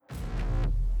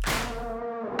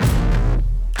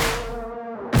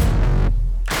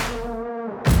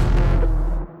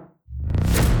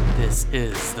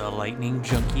is the Lightning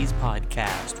Junkies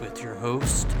podcast with your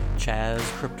host, Chaz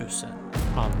Cryptoson.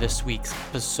 On this week's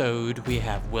episode, we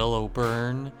have Will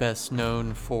O'Byrne, best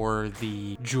known for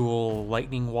the Joule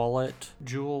Lightning Wallet.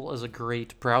 Joule is a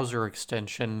great browser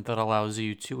extension that allows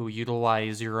you to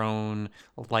utilize your own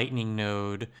Lightning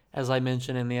node. As I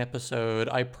mentioned in the episode,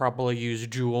 I probably use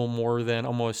Joule more than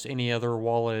almost any other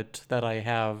wallet that I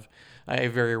have. I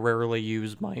very rarely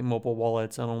use my mobile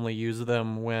wallets and only use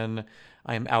them when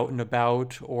I'm out and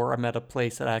about or I'm at a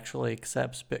place that actually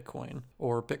accepts Bitcoin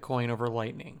or Bitcoin over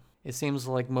Lightning. It seems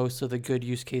like most of the good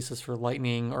use cases for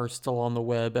Lightning are still on the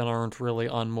web and aren't really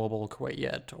on mobile quite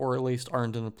yet, or at least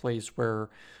aren't in a place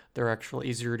where they're actually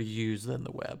easier to use than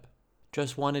the web.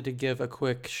 Just wanted to give a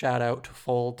quick shout out to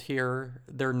Fold here.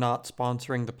 They're not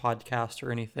sponsoring the podcast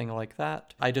or anything like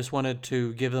that. I just wanted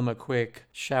to give them a quick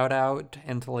shout out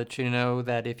and to let you know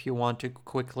that if you want to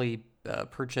quickly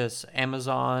purchase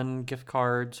Amazon gift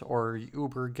cards or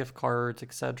Uber gift cards,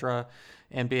 etc.,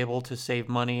 and be able to save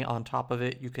money on top of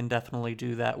it, you can definitely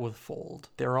do that with Fold.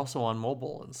 They're also on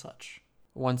mobile and such.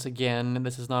 Once again,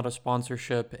 this is not a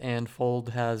sponsorship, and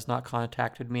Fold has not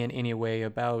contacted me in any way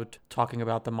about talking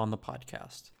about them on the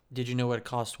podcast. Did you know it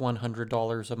costs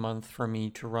 $100 a month for me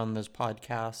to run this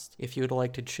podcast? If you would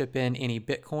like to chip in any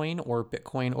Bitcoin or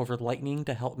Bitcoin over Lightning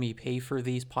to help me pay for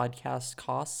these podcast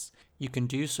costs, you can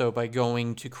do so by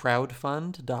going to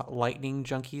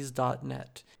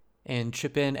crowdfund.lightningjunkies.net and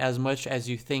chip in as much as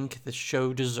you think the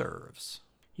show deserves.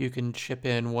 You can chip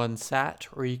in 1 sat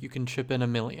or you can chip in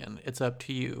 1 million. It's up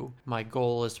to you. My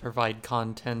goal is to provide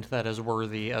content that is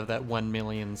worthy of that 1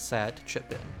 million sat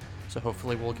chip in. So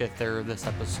hopefully we'll get there this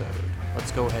episode.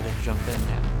 Let's go ahead and jump in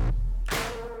now.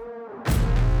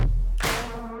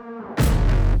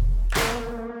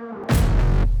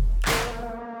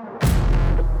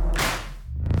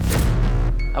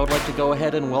 I would like to go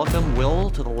ahead and welcome Will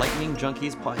to the Lightning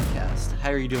Junkies podcast.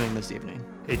 How are you doing this evening?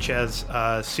 Hey,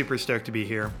 Chaz. Super stoked to be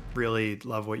here. Really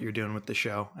love what you're doing with the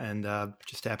show, and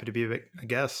just happy to be a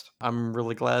guest. I'm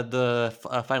really glad to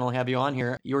finally have you on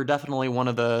here. You were definitely one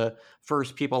of the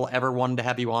first people ever wanted to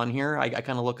have you on here. I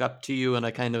kind of look up to you in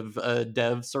a kind of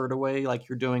dev sort of way, like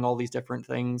you're doing all these different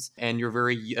things, and you're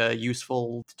very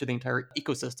useful to the entire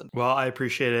ecosystem. Well, I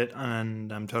appreciate it,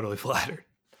 and I'm totally flattered.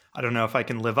 I don't know if I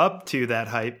can live up to that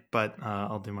hype, but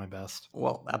I'll do my best.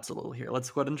 Well, absolutely. Here, let's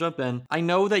go ahead and jump in. I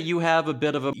know that you have a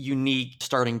bit of a unique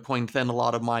starting point than a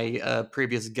lot of my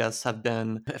previous guests have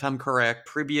been. If I'm correct,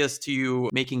 previous to you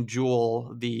making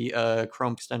Joule, the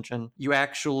Chrome extension, you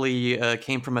actually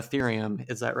came from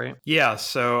Ethereum. Is that right? Yeah.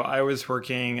 So I was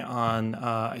working on,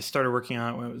 I started working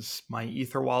on it when it was my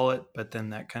Ether wallet, but then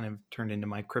that kind of turned into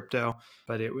my crypto.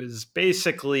 But it was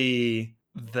basically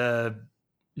the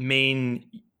main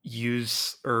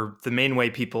use or the main way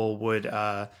people would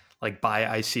like buy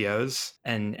ICOs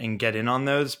and get in on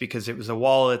those, because it was a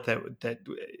wallet that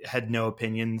had no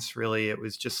opinions really. It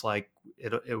was just like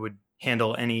it would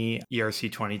handle any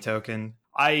ERC20 token.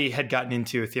 I had gotten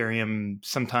into Ethereum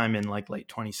sometime in like late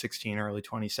 2016, early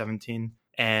 2017,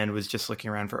 and was just looking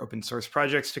around for open source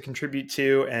projects to contribute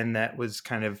to, and that was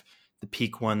kind of the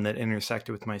peak one that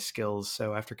intersected with my skills.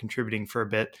 So after contributing for a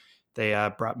bit, they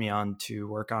brought me on to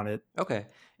work on it. Okay.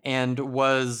 And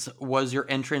was your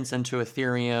entrance into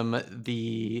Ethereum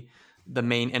the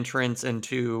main entrance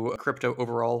into crypto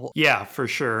overall? Yeah, for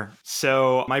sure.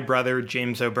 So my brother,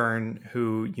 James O'Byrne,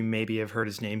 who you maybe have heard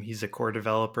his name, he's a core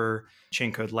developer,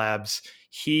 Chaincode Labs.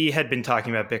 He had been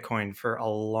talking about Bitcoin for a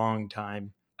long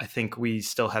time. I think we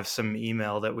still have some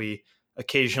email that we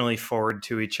occasionally forward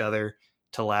to each other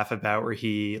to laugh about, where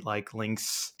he like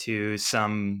links to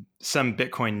some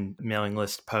Bitcoin mailing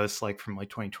list posts like from like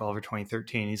 2012 or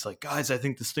 2013. He's like, guys, I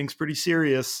think this thing's pretty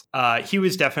serious. He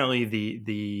was definitely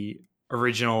the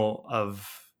original of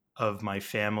my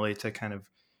family to kind of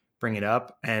bring it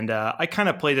up. And I kind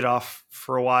of played it off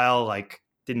for a while, like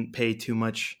didn't pay too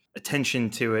much attention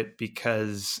to it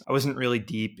because I wasn't really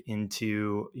deep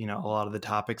into, a lot of the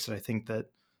topics that I think that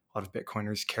a lot of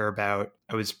Bitcoiners care about.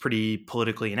 I was pretty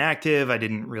politically inactive. I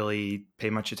didn't really pay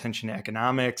much attention to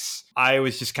economics. I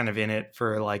was just kind of in it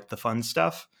for like the fun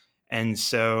stuff. And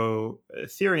so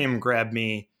Ethereum grabbed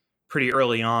me pretty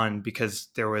early on because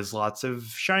there was lots of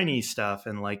shiny stuff,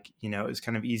 and like, it was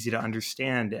kind of easy to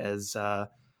understand as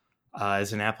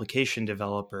an application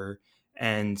developer.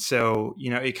 And so,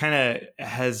 it kind of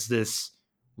has this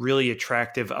really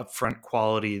attractive upfront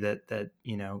quality that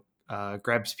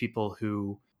grabs people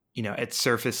who, at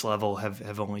surface level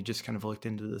have only just kind of looked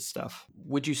into this stuff.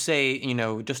 Would you say,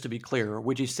 just to be clear,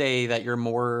 would you say that you're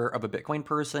more of a Bitcoin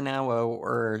person now,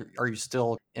 or are you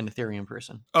still an Ethereum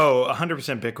person? Oh,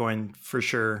 100% Bitcoin for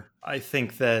sure. I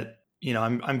think that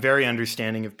I'm very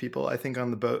understanding of people, I think,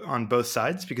 on both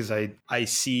sides, because I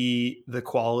see the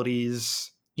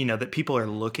qualities, that people are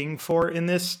looking for in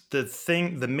this.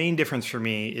 The main difference for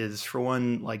me is, for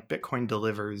one, like, Bitcoin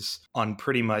delivers on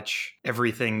pretty much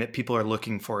everything that people are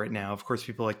looking for it now. Of course,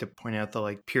 people like to point out the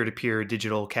like peer-to-peer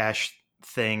digital cash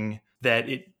thing, that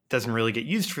it doesn't really get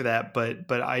used for that, but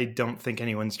I don't think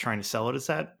anyone's trying to sell it as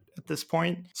that at this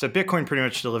point. So Bitcoin pretty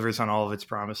much delivers on all of its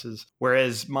promises.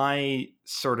 Whereas my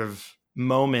sort of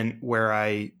moment where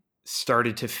I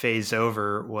started to phase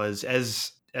over was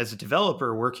as a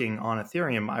developer working on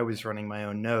Ethereum. I was running my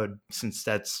own node, since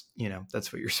that's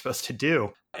what you're supposed to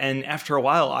do. And after a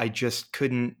while, I just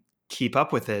couldn't keep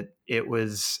up with it. It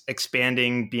was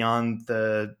expanding beyond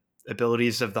the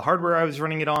abilities of the hardware I was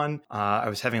running it on. I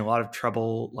was having a lot of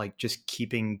trouble, like, just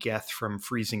keeping Geth from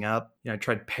freezing up. I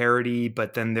tried parity,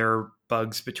 but then there are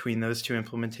bugs between those two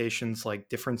implementations, like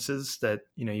differences that,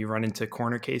 you run into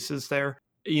corner cases there.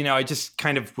 I just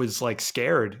kind of was like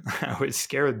scared. I was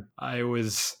scared. I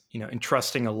was,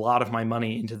 entrusting a lot of my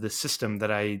money into the system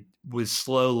that I was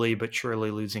slowly but surely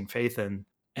losing faith in.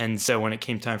 And so when it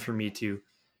came time for me to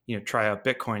try out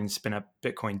Bitcoin and spin up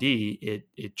Bitcoin D,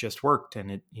 it just worked,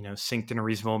 and it, synced in a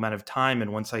reasonable amount of time.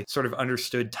 And once I sort of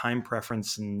understood time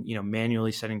preference and,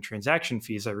 manually setting transaction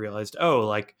fees, I realized,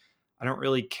 like, I don't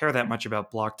really care that much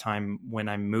about block time when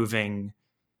I'm moving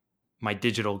my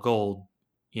digital gold.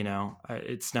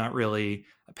 It's not really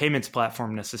a payments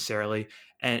platform necessarily.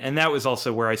 And that was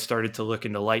also where I started to look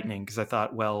into Lightning, because I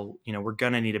thought, well, we're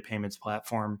going to need a payments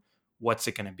platform. What's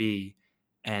it going to be?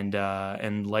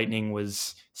 And Lightning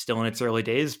was still in its early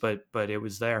days, but it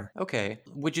was there. Okay.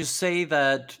 Would you say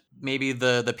that maybe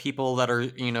the people that are,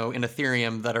 in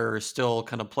Ethereum that are still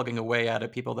kind of plugging away at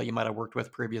it, people that you might have worked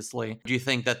with previously, do you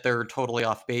think that they're totally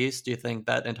off base? Do you think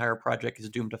that entire project is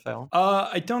doomed to fail?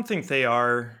 I don't think they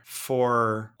are,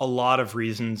 for a lot of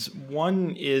reasons.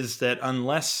 One is that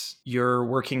unless you're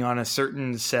working on a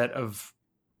certain set of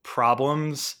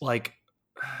problems, like,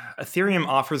 Ethereum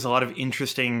offers a lot of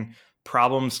interesting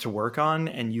problems to work on,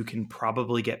 and you can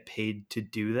probably get paid to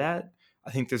do that.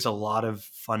 I think there's a lot of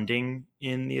funding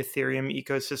in the Ethereum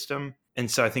ecosystem. And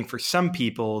so I think for some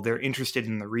people, they're interested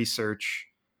in the research.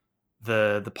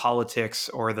 The politics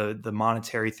or the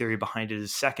monetary theory behind it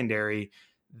is secondary.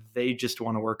 They just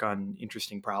want to work on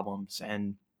interesting problems.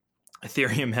 And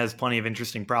Ethereum has plenty of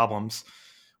interesting problems,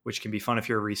 which can be fun if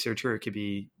you're a researcher. It could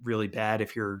be really bad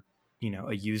if you're,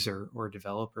 a user or a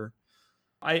developer.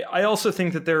 I also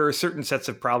think that there are certain sets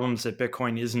of problems that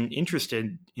Bitcoin isn't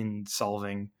interested in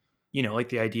solving, like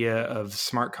the idea of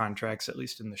smart contracts, at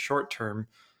least in the short term.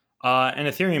 And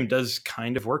Ethereum does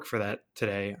kind of work for that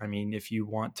today. I mean, if you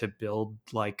want to build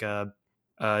like a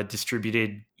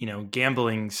distributed,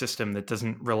 gambling system that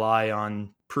doesn't rely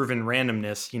on proven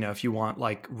randomness, if you want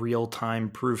like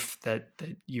real-time proof that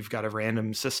you've got a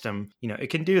random system, it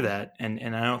can do that.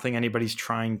 And I don't think anybody's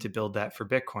trying to build that for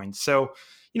Bitcoin. So,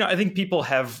 I think people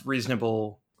have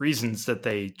reasonable reasons that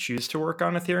they choose to work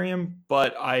on Ethereum,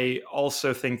 but I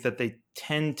also think that they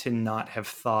tend to not have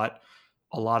thought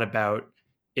a lot about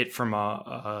it from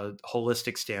a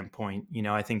holistic standpoint.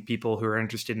 I think people who are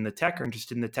interested in the tech are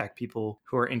interested in the tech. People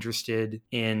who are interested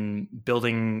in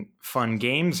building fun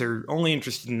games are only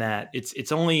interested in that.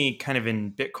 It's only kind of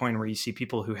in Bitcoin where you see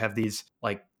people who have these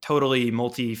like totally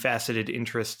multifaceted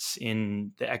interests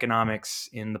in the economics,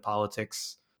 in the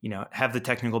politics, have the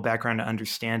technical background to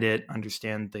understand it,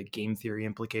 understand the game theory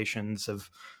implications of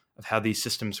how these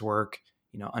systems work,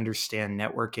 understand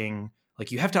networking.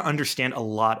 Like, you have to understand a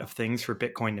lot of things for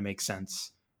Bitcoin to make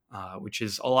sense, which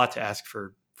is a lot to ask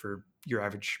for your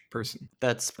average person.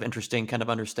 That's interesting, kind of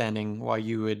understanding why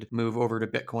you would move over to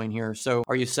Bitcoin here. So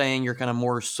are you saying you're kind of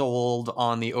more sold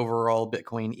on the overall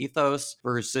Bitcoin ethos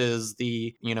versus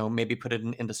the, maybe put it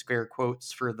into square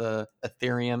quotes for the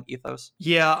Ethereum ethos?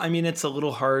 Yeah, I mean, it's a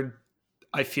little hard.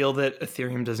 I feel that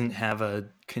Ethereum doesn't have a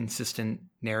consistent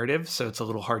narrative, so it's a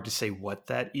little hard to say what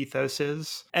that ethos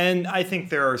is. And I think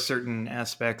there are certain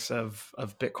aspects of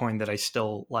Bitcoin that I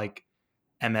still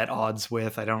am at odds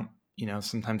with. I don't,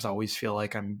 sometimes always feel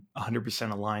like I'm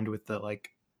 100% aligned with the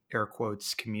air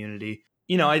quotes community.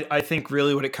 I think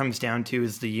really what it comes down to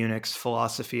is the Unix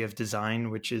philosophy of design,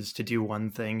 which is to do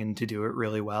one thing and to do it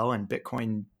really well. And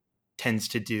Bitcoin tends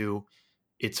to do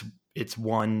its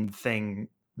one thing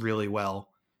really well.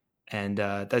 And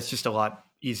that's just a lot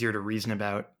easier to reason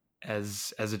about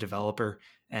as a developer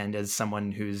and as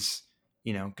someone who's,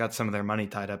 got some of their money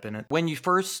tied up in it. When you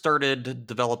first started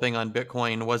developing on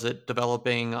Bitcoin, was it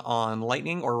developing on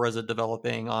Lightning or was it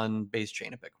developing on base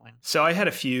chain of Bitcoin? So I had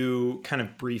a few kind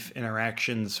of brief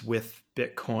interactions with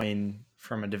Bitcoin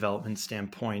from a development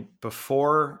standpoint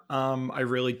before I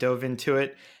really dove into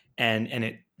it, and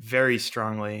it very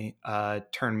strongly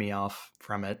turned me off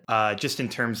from it. Just in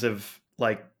terms of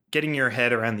like getting your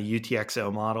head around the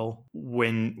UTXO model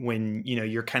when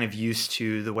you're kind of used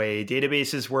to the way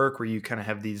databases work, where you kind of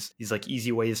have these like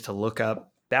easy ways to look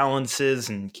up balances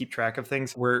and keep track of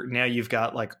things, where now you've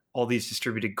got like all these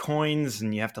distributed coins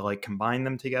and you have to like combine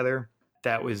them together.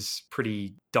 That was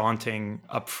pretty daunting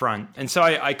up front. And so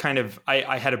I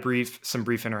had some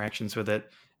brief interactions with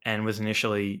it and was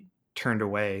initially turned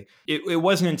away. It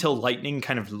wasn't until Lightning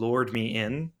kind of lured me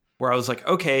in, where I was like,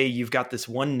 okay, you've got this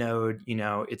one node,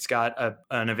 it's got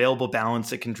an available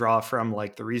balance it can draw from.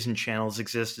 Like, the reason channels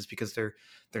exist is because they're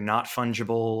not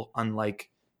fungible,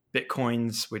 unlike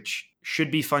Bitcoins, which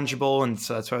should be fungible. And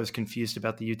so that's why I was confused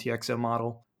about the UTXO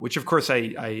model, which of course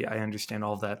I understand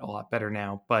all of that a lot better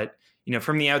now. But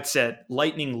from the outset,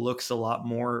 Lightning looks a lot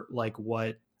more like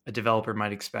what a developer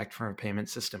might expect from a payment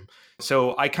system.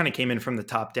 So I kind of came in from the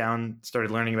top down, started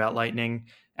learning about Lightning.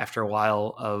 After a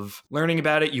while of learning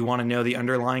about it, you want to know the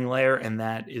underlying layer, and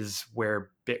that is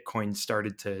where Bitcoin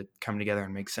started to come together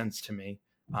and make sense to me.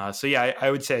 So yeah,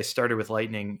 I would say I started with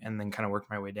Lightning and then kind of worked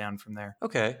my way down from there.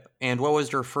 Okay. And what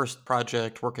was your first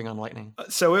project working on Lightning?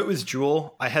 So it was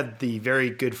Joule. I had the very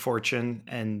good fortune,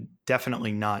 and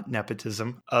definitely not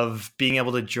nepotism, of being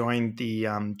able to join the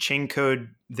Chain Code.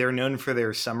 They're known for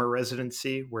their summer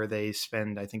residency, where they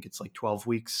spend, I think it's like 12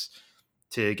 weeks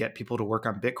to get people to work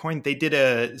on Bitcoin. They did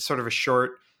a sort of a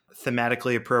short,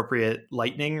 thematically appropriate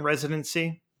Lightning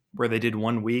residency, where they did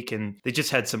 1 week, and they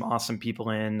just had some awesome people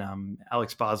in,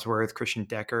 Alex Bosworth, Christian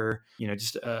Decker,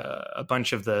 just a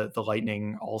bunch of the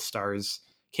Lightning all-stars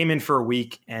came in for a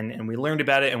week, and we learned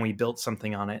about it and we built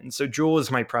something on it. And so Joule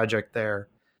is my project there.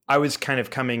 I was kind of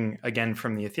coming again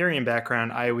from the Ethereum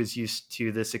background. I was used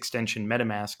to this extension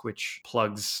MetaMask, which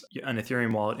plugs an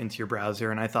Ethereum wallet into your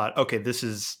browser. And I thought, okay, this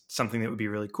is something that would be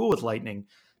really cool with Lightning,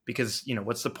 because,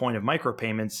 what's the point of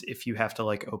micropayments if you have to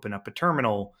like open up a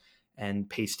terminal and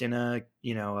paste in a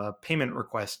payment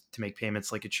request to make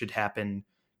payments? Like, it should happen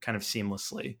kind of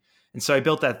seamlessly. And so I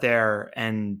built that there,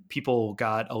 and people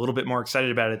got a little bit more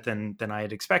excited about it than I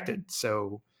had expected.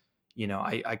 So,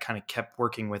 I kind of kept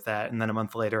working with that. And then a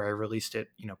month later, I released it,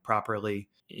 properly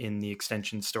in the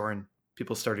extension store, and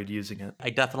people started using it. I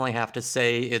definitely have to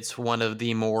say it's one of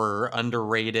the more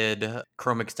underrated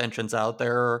Chrome extensions out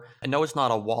there. I know it's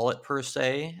not a wallet per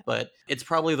se, but it's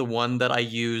probably the one that I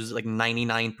use like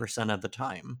 99% of the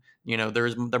time.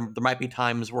 There might be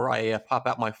times where I pop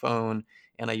out my phone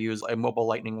and I use a mobile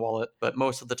Lightning wallet, but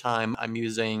most of the time I'm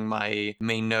using my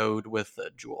main node with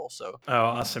Joule. So, oh,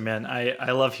 awesome, man!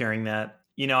 I love hearing that.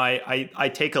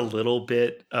 I take a little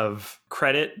bit of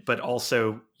credit, but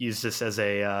also use this as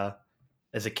a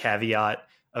caveat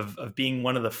of being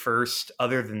one of the first,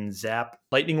 other than Zap,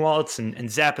 Lightning wallets, and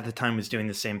Zap at the time was doing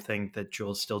the same thing that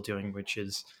Joule is still doing, which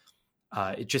is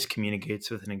it just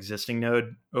communicates with an existing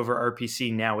node over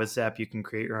RPC. Now with Zap, you can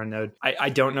create your own node. I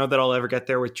don't know that I'll ever get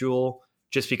there with Joule,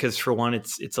 just because, for one,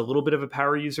 it's a little bit of a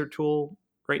power user tool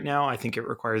right now. I think it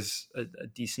requires a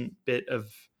decent bit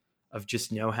of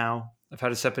just know-how of how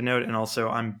to set up a node. And also,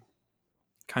 I'm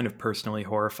kind of personally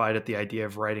horrified at the idea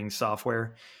of writing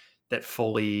software that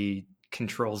fully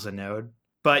controls a node.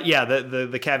 But yeah,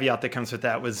 the caveat that comes with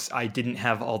that was I didn't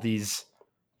have all these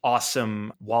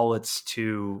awesome wallets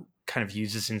to kind of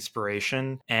use as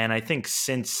inspiration. And I think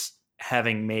since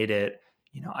having made it,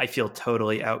 I feel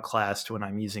totally outclassed when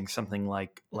I'm using something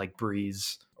like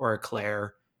Breeze or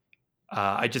Eclair.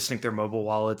 I just think their mobile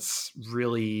wallets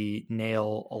really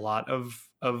nail a lot of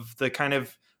the kind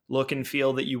of look and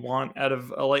feel that you want out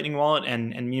of a Lightning wallet.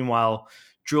 And meanwhile,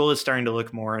 Joule is starting to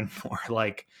look more and more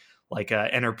like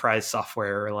a enterprise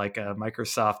software, or like a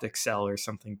Microsoft Excel or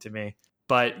something to me.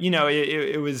 But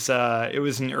it was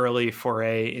an early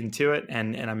foray into it,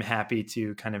 and I'm happy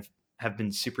to kind of have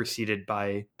been superseded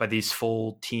by these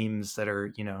full teams that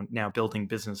are, now building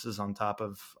businesses on top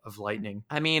of Lightning.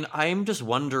 I mean, I'm just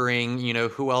wondering,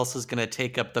 who else is going to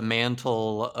take up the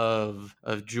mantle of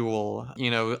Joule?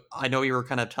 I know you were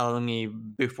kind of telling me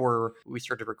before we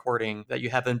started recording that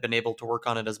you haven't been able to work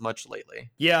on it as much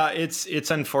lately. Yeah, it's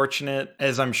unfortunate,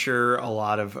 as I'm sure a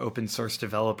lot of open source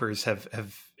developers have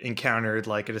encountered.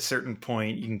 Like, at a certain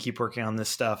point, you can keep working on this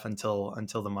stuff until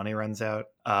the money runs out.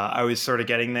 I was sort of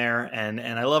getting there, and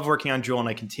I love working on Joule, and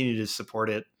I continue to support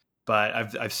it. But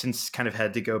I've since kind of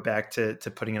had to go back to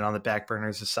putting it on the back burner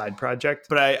as a side project.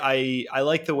 But I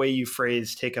like the way you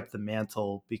phrase "take up the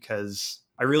mantle," because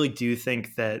I really do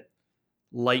think that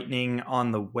Lightning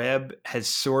on the web has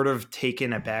sort of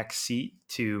taken a back seat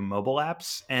to mobile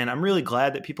apps, and I'm really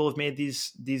glad that people have made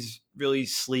these really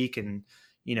sleek and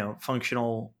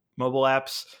functional mobile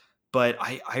apps. But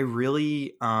I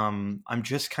really I'm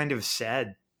just kind of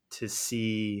sad to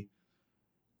see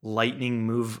Lightning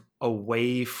move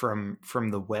away from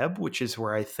the web, which is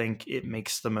where I think it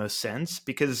makes the most sense.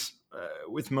 Because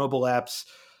with mobile apps,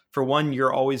 for one,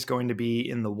 you're always going to be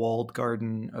in the walled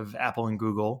garden of Apple and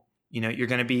Google. You're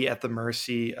going to be at the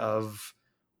mercy of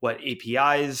what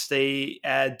APIs they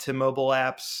add to mobile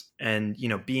apps, and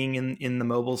being in the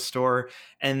mobile store.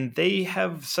 And they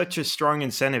have such a strong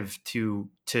incentive to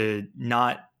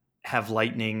not have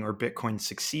Lightning or Bitcoin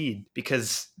succeed,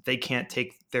 because they can't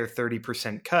take their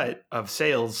 30% cut of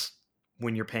sales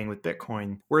when you're paying with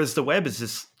Bitcoin. Whereas the web is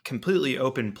this completely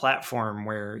open platform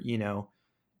where,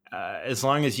 as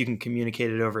long as you can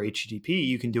communicate it over HTTP,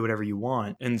 you can do whatever you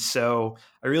want. And so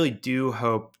I really do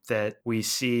hope that we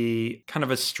see kind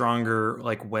of a stronger,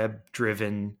 like,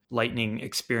 web-driven Lightning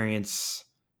experience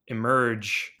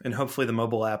emerge, and hopefully the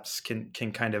mobile apps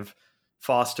can kind of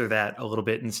foster that a little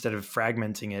bit instead of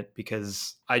fragmenting it,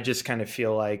 because I just kind of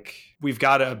feel like we've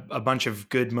got a bunch of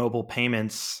good mobile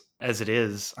payments as it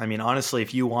is. I mean, honestly,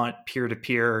 if you want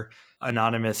peer-to-peer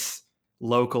anonymous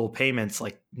local payments,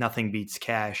 like, nothing beats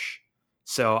cash.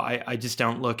 So I just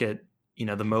don't look at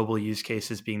the mobile use case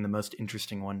as being the most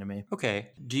interesting one to me. Okay.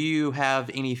 Do you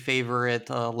have any favorite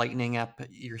Lightning app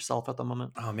yourself at the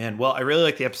moment? Oh man, well, I really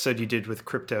like the episode you did with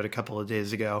Crypto a couple of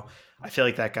days ago. I feel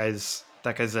like that guy's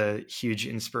a huge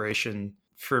inspiration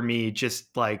for me,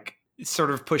 just like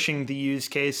sort of pushing the use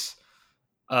case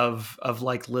of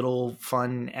like little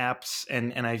fun apps.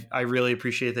 And I really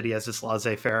appreciate that he has this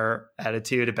laissez-faire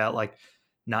attitude about like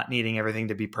not needing everything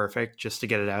to be perfect just to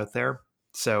get it out there.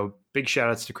 So big shout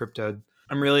outs to Crypto.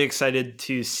 I'm really excited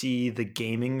to see the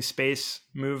gaming space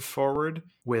move forward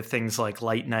with things like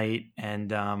Light Night and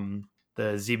the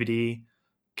ZBD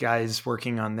guys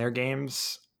working on their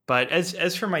games. But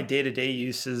as for my day-to-day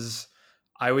uses,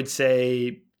 I would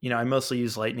say, I mostly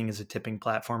use Lightning as a tipping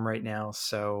platform right now.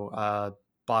 So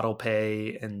Bottle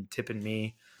Pay and Tip and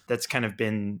Me, that's kind of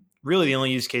been really the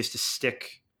only use case to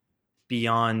stick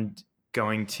beyond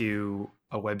going to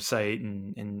a website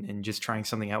and just trying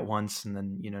something out once and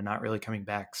then, not really coming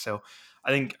back. So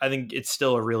I think it's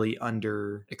still a really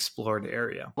underexplored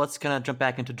area. Let's kind of jump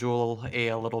back into Jool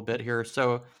a little bit here.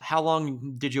 So how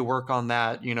long did you work on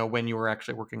that, when you were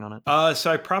actually working on it? So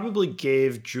I probably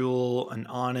gave Jool an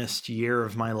honest year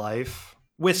of my life,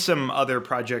 with some other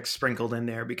projects sprinkled in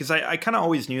there, because I kind of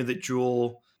always knew that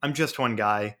Jool, I'm just one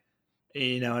guy,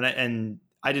 and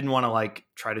I didn't want to like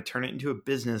try to turn it into a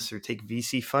business or take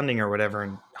VC funding or whatever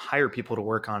and hire people to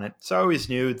work on it. So I always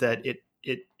knew that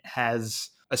it has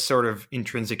a sort of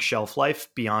intrinsic shelf life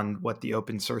beyond what the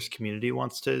open source community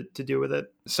wants to do with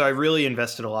it. So I really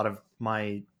invested a lot of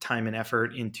my time and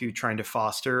effort into trying to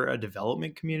foster a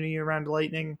development community around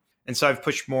Lightning. And so I've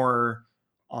pushed more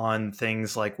on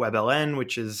things like WebLN,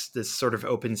 which is this sort of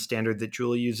open standard that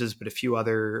Jool uses, but a few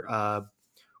other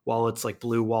wallets like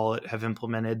Blue Wallet have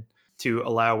implemented to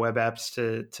allow web apps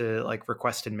to like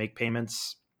request and make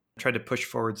payments. Tried to push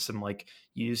forward some like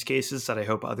use cases that I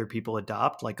hope other people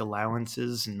adopt, like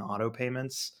allowances and auto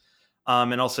payments,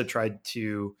 and also tried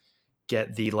to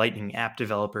get the Lightning app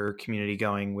developer community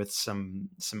going with some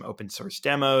open source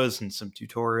demos and some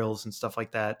tutorials and stuff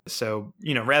like that. So,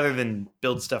 rather than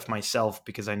build stuff myself,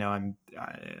 because I know I'm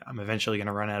eventually going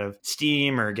to run out of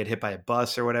steam or get hit by a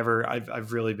bus or whatever,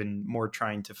 I've really been more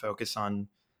trying to focus on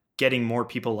getting more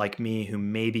people like me who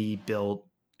maybe build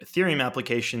Ethereum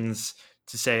applications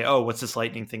to say, oh, what's this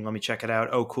Lightning thing? Let me check it out.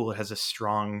 Oh, cool. It has a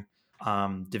strong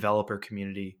developer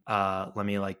community. Let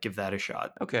me give that a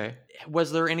shot. Okay.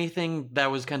 Was there anything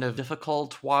that was kind of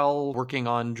difficult while working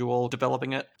on Jool,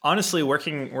 developing it? Honestly,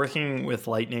 working with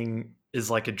Lightning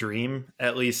is like a dream.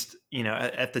 At least,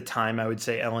 at the time, I would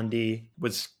say LND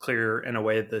was clear in a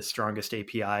way the strongest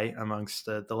API amongst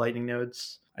the Lightning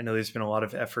nodes. I know there's been a lot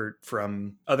of effort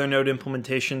from other node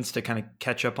implementations to kind of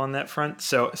catch up on that front.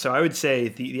 So I would say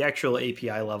the actual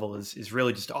API level is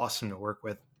really just awesome to work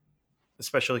with,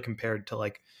 especially compared to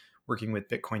like working with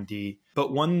Bitcoin D.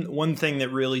 But one thing that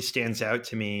really stands out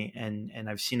to me, and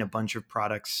I've seen a bunch of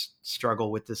products struggle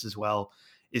with this as well,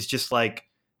 is just like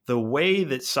the way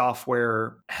that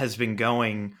software has been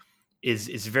going is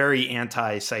very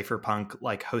anti-cypherpunk,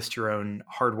 like host your own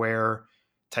hardware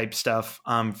type stuff.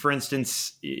 For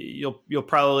instance, you'll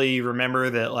probably remember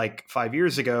that like 5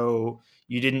 years ago,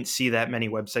 you didn't see that many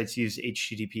websites use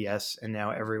HTTPS, and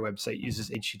now every website uses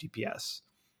HTTPS.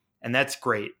 And that's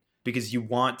great. because you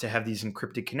want to have these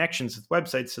encrypted connections with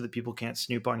websites so that people can't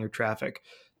snoop on your traffic.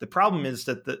 The problem is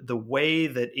that the way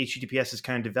that HTTPS is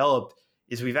kind of developed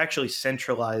is we've actually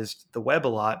centralized the web a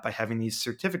lot by having these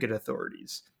certificate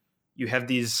authorities. You have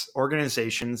these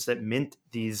organizations that mint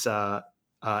these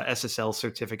SSL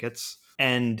certificates.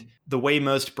 And the way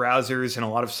most browsers and a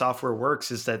lot of software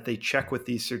works is that they check with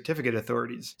these certificate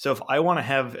authorities. So if I want to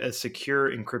have a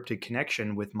secure encrypted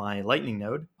connection with my Lightning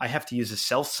node, I have to use a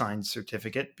self-signed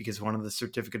certificate because one of the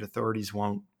certificate authorities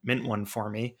won't mint one for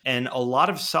me. And a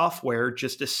lot of software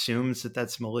just assumes that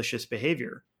that's malicious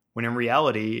behavior, when in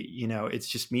reality, it's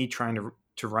just me trying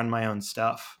to run my own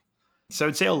stuff. So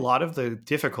I'd say a lot of the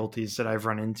difficulties that I've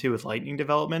run into with Lightning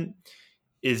development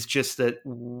is just that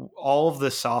all of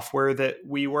the software that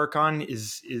we work on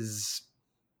is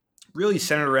really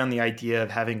centered around the idea of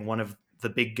having one of the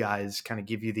big guys kind of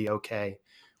give you the okay,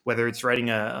 whether it's writing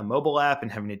a mobile app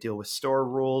and having to deal with store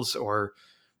rules, or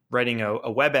writing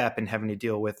a web app and having to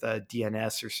deal with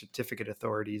DNS or certificate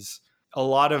authorities. A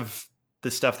lot of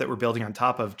the stuff that we're building on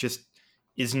top of just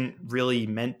isn't really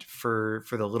meant for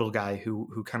the little guy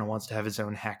who kind of wants to have his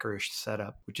own hackerish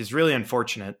setup, which is really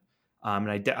unfortunate.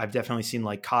 And I've definitely seen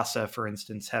like Casa, for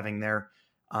instance, having their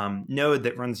node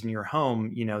that runs in your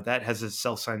home, that has a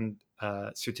self-signed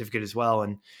certificate as well.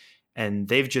 And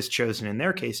they've just chosen in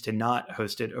their case to not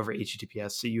host it over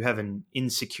HTTPS. So you have an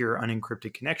insecure,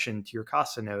 unencrypted connection to your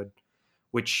Casa node,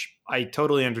 which I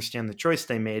totally understand the choice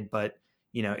they made, but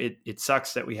it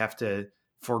sucks that we have to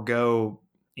forego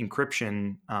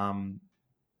encryption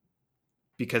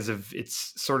because of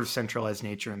its sort of centralized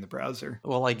nature in the browser.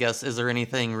 Well, I guess, is there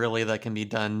anything really that can be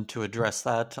done to address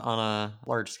that on a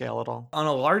large scale at all? On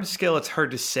a large scale, it's hard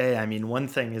to say. I mean, one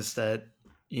thing is that,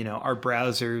 our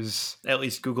browsers, at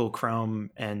least Google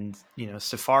Chrome and,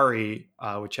 Safari,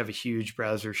 which have a huge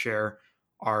browser share,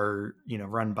 are,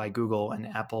 run by Google and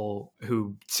Apple,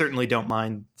 who certainly don't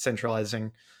mind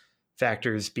centralizing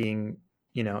factors being,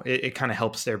 it kind of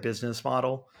helps their business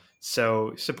model.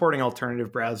 So supporting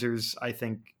alternative browsers, I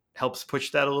think, helps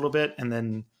push that a little bit. And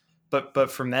then,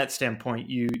 but from that standpoint,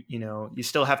 you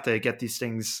still have to get these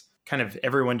things kind of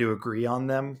everyone to agree on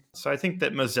them. So I think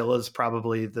that Mozilla is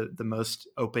probably the most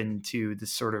open to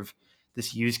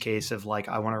this use case of like,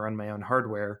 I want to run my own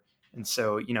hardware. And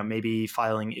so, maybe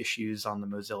filing issues on the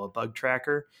Mozilla bug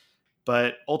tracker.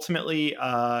 But ultimately,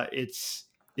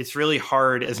 it's really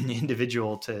hard as an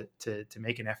individual to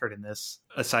make an effort in this,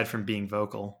 aside from being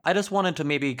vocal. I just wanted to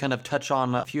maybe kind of touch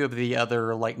on a few of the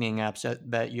other Lightning apps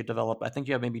that you develop. I think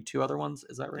you have maybe 2 other ones.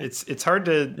 Is that right? It's hard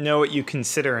to know what you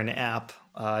consider an app.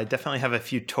 I definitely have a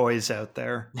few toys out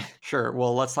there. Sure.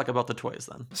 Well, let's talk about the toys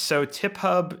then. So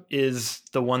TipHub is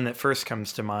the one that first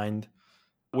comes to mind,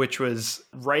 which was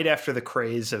right after the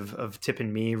craze of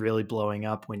Tip&Me really blowing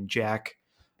up when Jack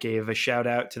gave a shout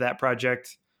out to that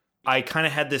project. I kind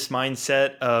of had this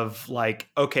mindset of like,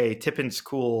 okay, Tippin's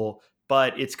cool,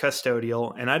 but it's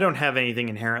custodial. And I don't have anything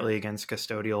inherently against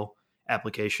custodial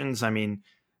applications. I mean,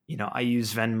 I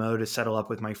use Venmo to settle up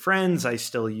with my friends. I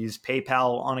still use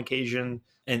PayPal on occasion.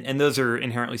 And those are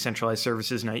inherently centralized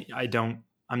services. And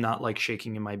I'm not like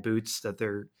shaking in my boots that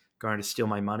they're going to steal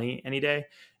my money any day.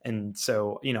 And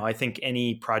so, I think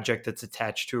any project that's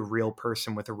attached to a real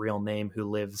person with a real name who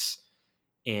lives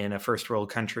in a first world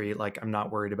country, like, I'm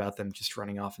not worried about them just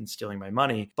running off and stealing my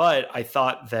money. But I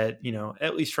thought that,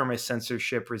 at least from a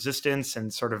censorship resistance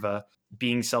and sort of a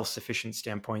being self-sufficient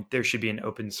standpoint, there should be an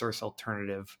open source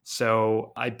alternative.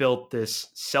 So I built this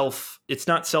it's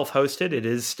not self-hosted, it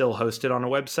is still hosted on a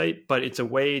website, but it's a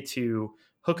way to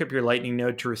hook up your Lightning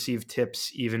node to receive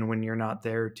tips even when you're not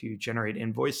there to generate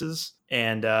invoices.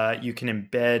 And you can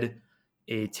embed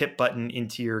a tip button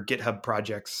into your GitHub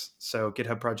projects. So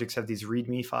GitHub projects have these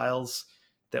README files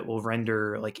that will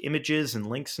render like images and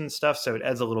links and stuff. So it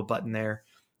adds a little button there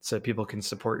so people can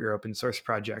support your open source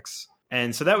projects.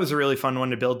 And so that was a really fun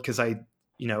one to build because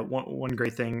one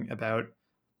great thing about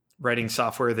writing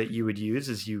software that you would use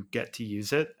is you get to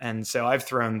use it. And so I've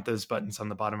thrown those buttons on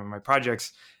the bottom of my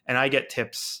projects and I get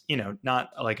tips, not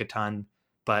like a ton,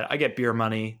 but I get beer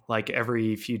money like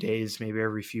every few days, maybe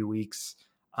every few weeks.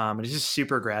 And it's just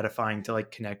super gratifying to like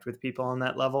connect with people on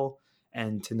that level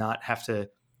and to not have to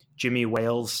Jimmy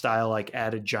Wales style, like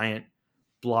add a giant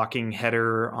blocking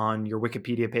header on your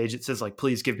Wikipedia page. It says like,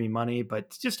 please give me money,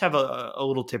 but just have a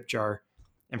little tip jar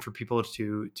and for people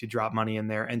to drop money in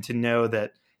there and to know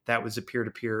that that was a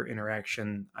peer-to-peer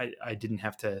interaction. I didn't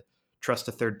have to trust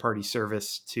a third-party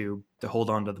service to hold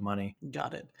on to the money.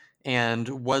 Got it. And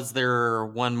was there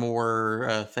one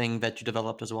more thing that you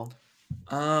developed as well?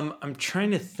 I'm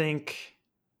trying to think.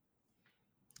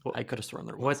 I could have thrown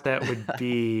there what that would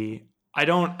be. I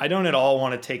don't at all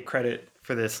want to take credit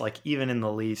for this, like even in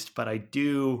the least, but I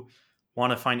do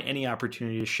want to find any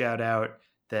opportunity to shout out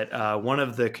that one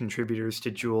of the contributors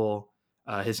to Joule,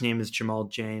 his name is Jamal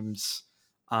James,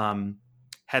 um,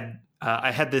 had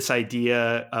I had this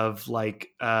idea of like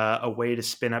a way to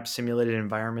spin up simulated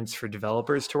environments for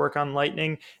developers to work on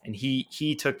Lightning, and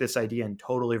he took this idea and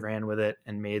totally ran with it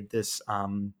and made this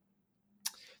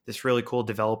this really cool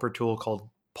developer tool called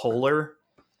Polar,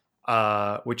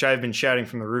 which I've been shouting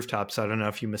from the rooftops. So I don't know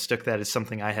if you mistook that as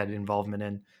something I had involvement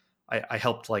in. I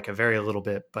helped like a very little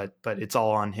bit, but it's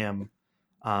all on him.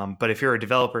 But if you're a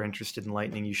developer interested in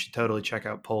Lightning, you should totally check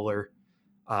out Polar.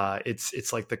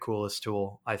 It's like the coolest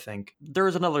tool, I think. There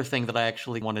is another thing that I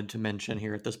actually wanted to mention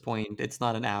here at this point. It's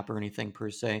not an app or anything per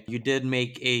se. You did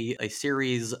make a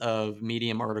series of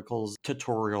Medium articles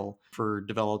tutorial for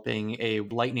developing a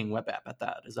Lightning web app at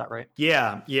that. Is that right?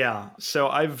 Yeah. So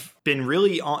I've been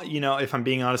really, if I'm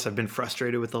being honest, I've been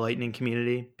frustrated with the Lightning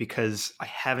community because I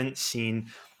haven't seen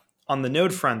on the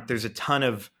Node front, there's a ton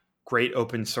of great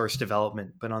open source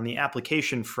development, but on the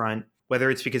application front, whether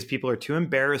it's because people are too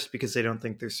embarrassed because they don't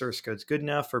think their source code's good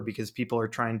enough or because people are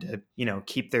trying to,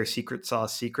 keep their secret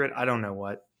sauce secret, I don't know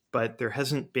what, but there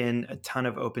hasn't been a ton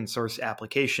of open source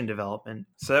application development.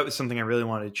 So that was something I really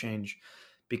wanted to change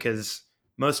because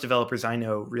most developers I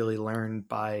know really learn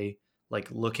by like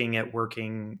looking at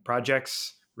working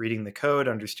projects, reading the code,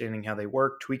 understanding how they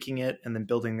work, tweaking it, and then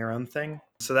building their own thing.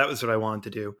 So that was what I wanted to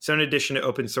do. So in addition to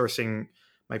open sourcing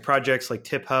my projects like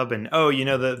TipHub and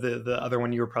the other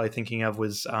one you were probably thinking of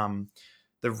was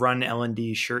the Run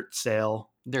LND shirt sale.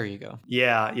 There you go.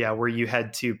 Yeah, where you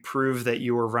had to prove that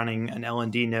you were running an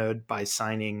LND node by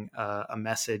signing a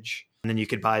message, and then you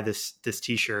could buy this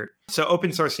T-shirt. So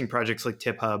open sourcing projects like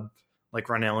TipHub, like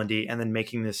Run LND, and then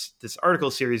making this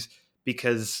article series,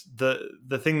 because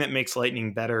the thing that makes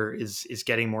Lightning better is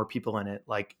getting more people in it.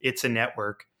 Like it's a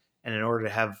network, and in order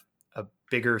to have a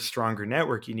bigger, stronger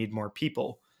network, you need more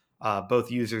people, both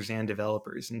users and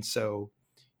developers. And so,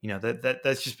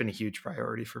 that's just been a huge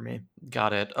priority for me.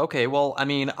 Got it. Okay. Well, I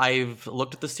mean, I've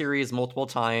looked at the series multiple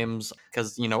times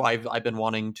because, I've been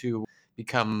wanting to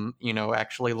become,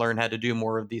 actually learn how to do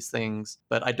more of these things.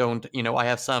 But I don't, I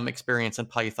have some experience in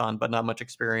Python, but not much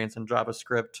experience in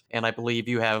JavaScript. And I believe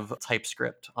you have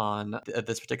TypeScript on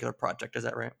this particular project. Is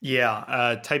that right?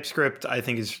 Yeah. TypeScript, I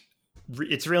think,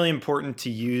 it's really important to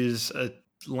use a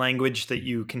language that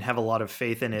you can have a lot of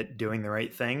faith in it doing the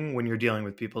right thing when you're dealing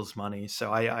with people's money.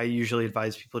 So I usually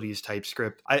advise people to use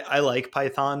TypeScript. I like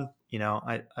Python.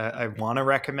 I want to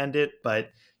recommend it, but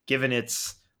given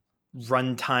its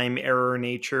runtime error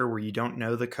nature where you don't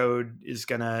know the code is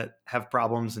going to have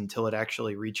problems until it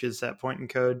actually reaches that point in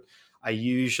code, I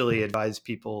usually advise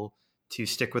people to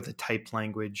stick with a typed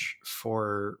language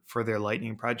for their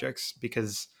Lightning projects,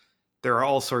 because there are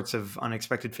all sorts of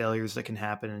unexpected failures that can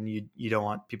happen, and you don't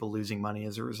want people losing money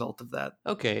as a result of that.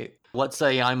 Okay. Let's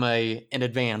say I'm an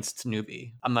advanced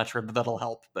newbie. I'm not sure that that'll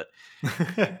help, but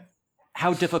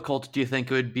how difficult do you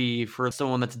think it would be for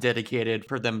someone that's dedicated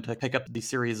for them to pick up these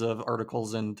series of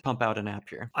articles and pump out an app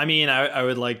here? I mean, I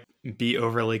would like be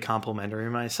overly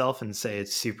complimentary myself and say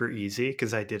it's super easy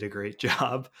because I did a great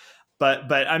job.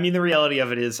 But I mean, the reality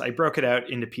of it is I broke it out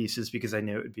into pieces because I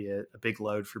knew it would be a big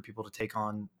load for people to take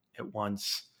on at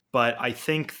once. But I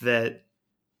think that,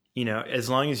 as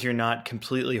long as you're not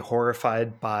completely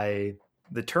horrified by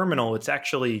the terminal, it's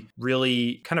actually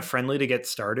really kind of friendly to get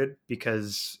started,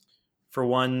 because for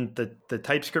one, the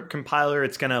TypeScript compiler,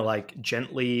 it's going to like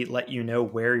gently let you know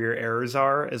where your errors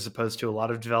are, as opposed to a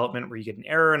lot of development where you get an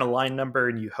error and a line number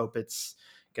and you hope it's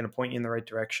going to point you in the right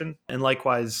direction. And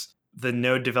likewise, the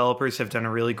Node developers have done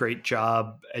a really great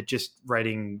job at just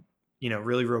writing,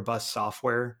 really robust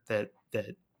software that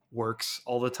works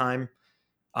all the time,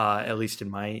 at least in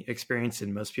my experience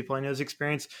and most people I know's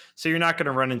experience. So you're not going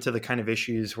to run into the kind of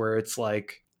issues where it's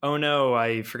like, oh no,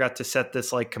 I forgot to set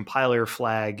this like compiler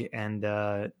flag, and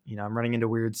I'm running into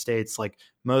weird states. Like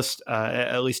most,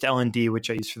 at least LND, which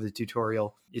I use for the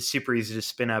tutorial, is super easy to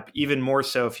spin up. Even more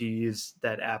so if you use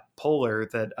that app Polar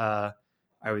that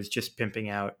I was just pimping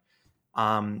out.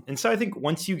 And so I think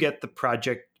once you get the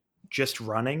project just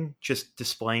running, just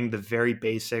displaying the very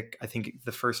basic, I think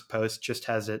the first post just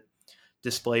has it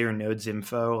display your node's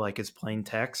info like as plain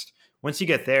text. Once you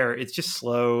get there, it's just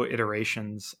slow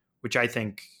iterations, which I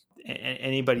think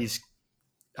anybody's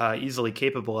easily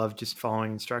capable of, just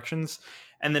following instructions.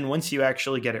 And then once you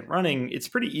actually get it running, it's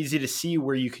pretty easy to see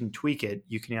where you can tweak it.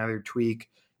 You can either tweak,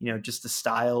 just the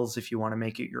styles if you want to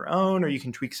make it your own, or you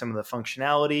can tweak some of the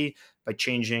functionality by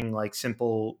changing like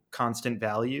simple constant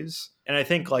values. And I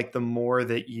think like the more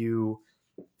that you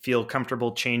feel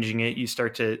comfortable changing it, you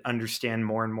start to understand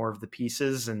more and more of the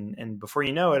pieces. And before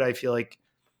you know it, I feel like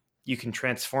you can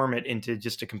transform it into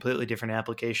just a completely different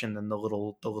application than the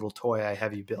little toy I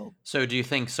have you build. So do you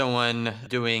think someone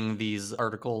doing these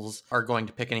articles are going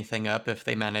to pick anything up if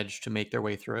they manage to make their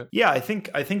way through it? Yeah, I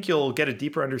think you'll get a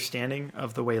deeper understanding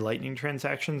of the way Lightning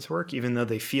transactions work. Even though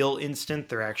they feel instant,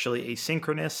 they're actually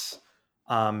asynchronous.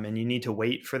 And you need to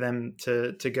wait for them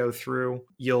to go through.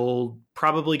 You'll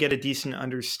probably get a decent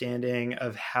understanding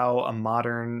of how a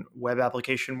modern web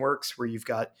application works, where you've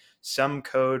got some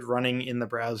code running in the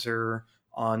browser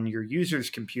on your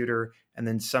user's computer, and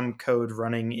then some code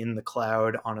running in the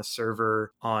cloud on a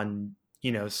server on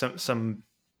some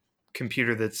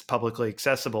computer that's publicly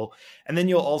accessible. And then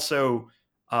you'll also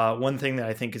one thing that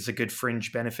I think is a good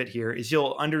fringe benefit here is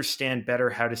you'll understand better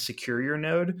how to secure your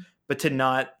node, but to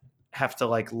not have to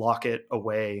like lock it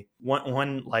away.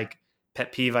 One like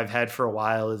pet peeve I've had for a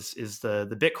while is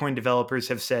the Bitcoin developers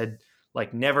have said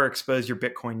like never expose your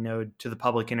Bitcoin node to the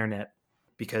public internet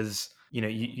because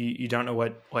you don't know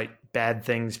what bad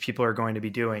things people are going to be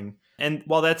doing. And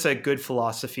while that's a good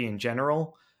philosophy in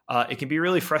general, it can be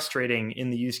really frustrating in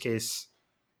the use case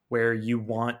where you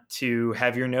want to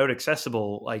have your node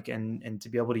accessible, like and to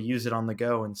be able to use it on the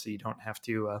go, and so you don't have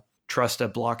to trust a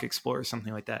block explorer or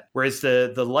something like that. Whereas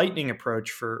the Lightning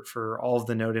approach for all of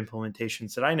the node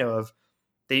implementations that I know of,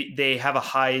 they have a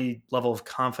high level of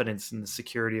confidence in the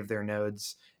security of their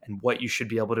nodes and what you should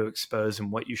be able to expose and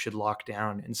what you should lock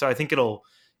down. And so I think it'll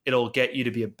get you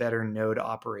to be a better node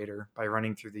operator by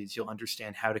running through these. You'll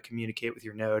understand how to communicate with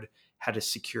your node, how to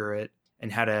secure it,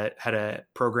 and how to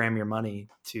program your money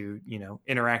to,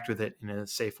 interact with it in a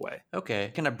safe way.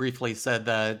 Okay. Kind of briefly said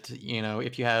that,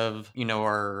 if you have,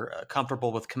 are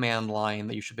comfortable with command line,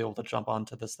 that you should be able to jump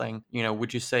onto this thing.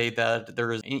 Would you say that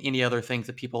there is any other things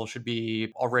that people should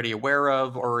be already aware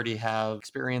of, already have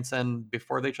experience in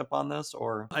before they jump on this?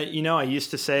 Or I used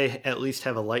to say at least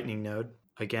have a Lightning node.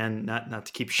 Again, not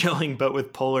to keep shilling, but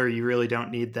with Polar, you really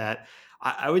don't need that.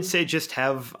 I would say just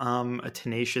have a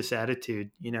tenacious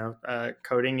attitude.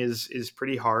 Coding is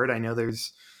pretty hard. I know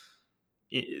there's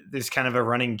kind of a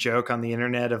running joke on the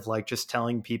internet of like just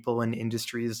telling people in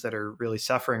industries that are really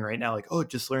suffering right now, like, oh,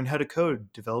 just learn how to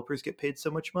code. Developers get paid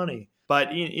so much money. But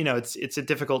it's a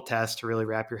difficult task to really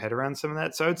wrap your head around some of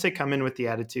that. So I would say come in with the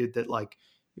attitude that like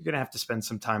you're going to have to spend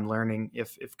some time learning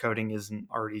if coding isn't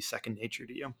already second nature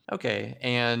to you. Okay.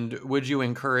 And would you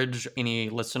encourage any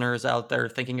listeners out there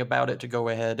thinking about it to go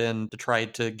ahead and to try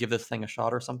to give this thing a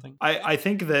shot or something? I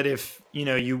think that if,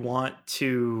 you want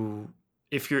to,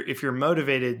 if you're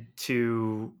motivated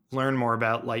to learn more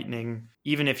about Lightning,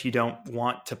 even if you don't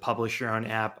want to publish your own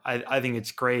app, I think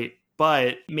it's great.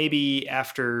 But maybe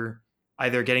after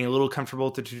either getting a little comfortable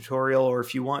with the tutorial, or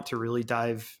if you want to really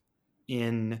dive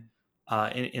in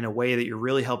a way that you're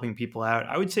really helping people out,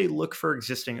 I would say look for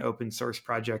existing open source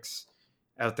projects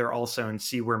out there also and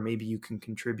see where maybe you can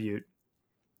contribute.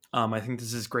 I think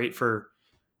this is great for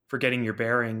getting your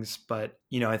bearings, but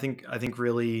I think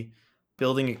really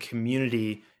building a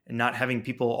community and not having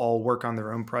people all work on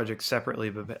their own projects separately,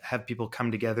 but have people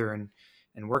come together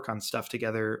and work on stuff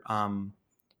together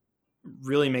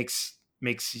really makes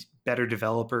better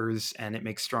developers, and it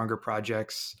makes stronger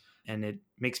projects. And it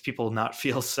makes people not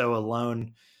feel so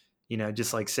alone,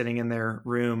 just like sitting in their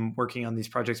room working on these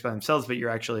projects by themselves, but you're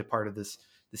actually a part of this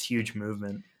huge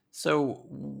movement. So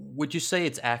would you say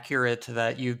it's accurate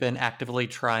that you've been actively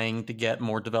trying to get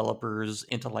more developers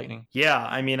into Lightning? Yeah,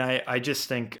 I mean, I just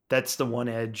think that's the one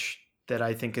edge that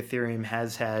I think Ethereum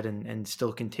has had and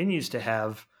still continues to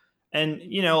have. And,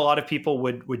 a lot of people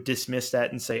would dismiss that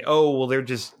and say, oh, well, they're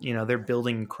just, they're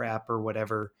building crap or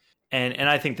whatever. And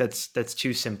I think that's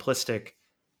too simplistic.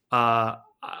 I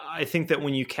think that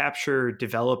when you capture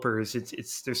developers,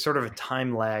 there's sort of a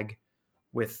time lag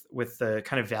with the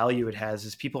kind of value it has,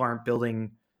 is people aren't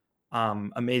building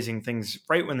amazing things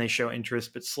right when they show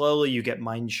interest, but slowly you get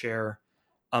mind share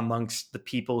amongst the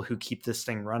people who keep this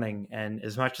thing running. And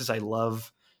as much as I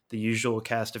love the usual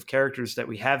cast of characters that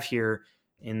we have here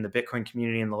in the Bitcoin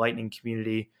community and the Lightning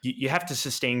community, you have to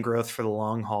sustain growth for the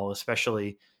long haul,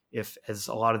 especially if, as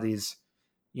a lot of these,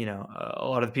 a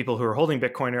lot of the people who are holding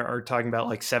Bitcoin are talking about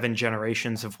like 7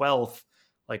 generations of wealth.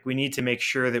 Like we need to make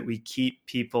sure that we keep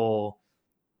people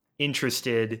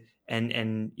interested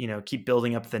and keep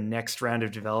building up the next round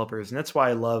of developers. And that's why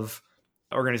I love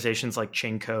organizations like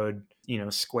Chaincode,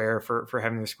 Square for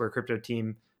having their Square Crypto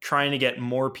team, trying to get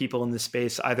more people in the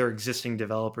space, either existing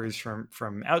developers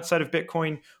from outside of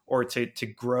Bitcoin, or to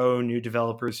grow new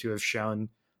developers who have shown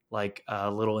like a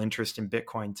little interest in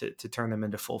Bitcoin to turn them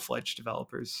into full-fledged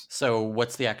developers. So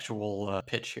what's the actual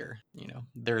pitch here?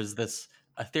 There's this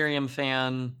Ethereum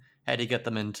fan. How do you get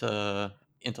them into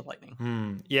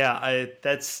Lightning? Yeah,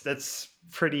 that's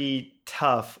pretty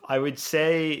tough. I would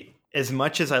say, as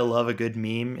much as I love a good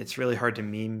meme, it's really hard to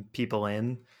meme people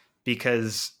in,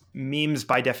 because memes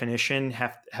by definition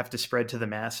have to spread to the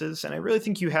masses, and I really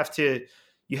think you have to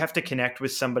connect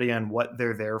with somebody on what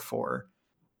they're there for.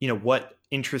 What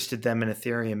interested them in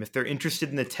Ethereum. If they're interested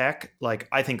in the tech, like,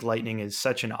 I think Lightning is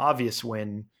such an obvious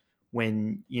win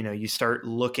when you start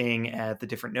looking at the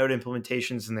different node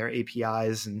implementations and their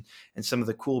APIs, and some of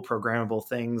the cool programmable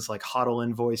things like HODL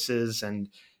invoices, and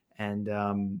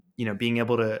being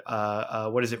able to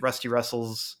what is it, Rusty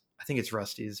Russell's, I think it's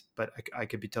Rusty's, but I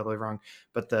could be totally wrong,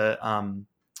 but the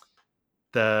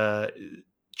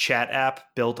chat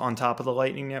app built on top of the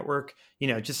Lightning Network,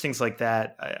 just things like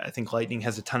that. I think Lightning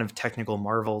has a ton of technical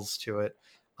marvels to it.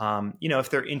 If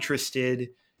they're interested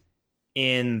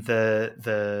in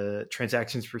the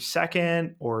transactions per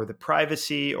second, or the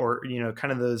privacy, or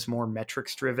kind of those more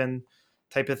metrics driven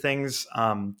type of things,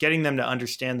 getting them to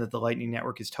understand that the Lightning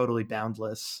Network is totally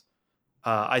boundless,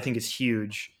 I think is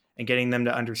huge. And getting them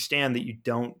to understand that you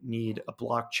don't need a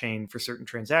blockchain for certain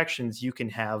transactions. You can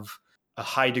have a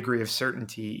high degree of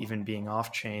certainty even being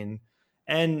off chain.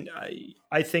 And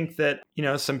I think that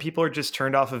some people are just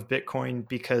turned off of Bitcoin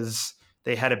because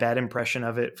they had a bad impression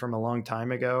of it from a long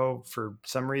time ago for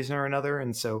some reason or another.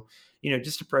 And so,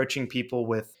 just approaching people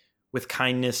with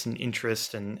kindness and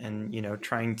interest, and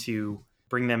trying to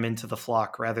bring them into the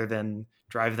flock rather than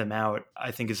drive them out,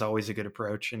 I think is always a good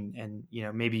approach. And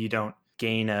maybe you don't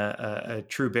gain a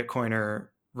true Bitcoiner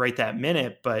right that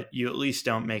minute, but you at least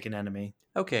don't make an enemy.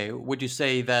 Okay, would you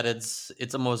say that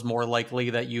it's almost more likely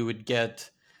that you would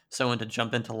get someone to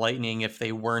jump into Lightning if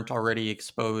they weren't already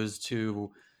exposed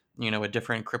to a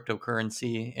different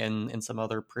cryptocurrency in some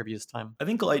other previous time? I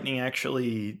think Lightning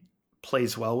actually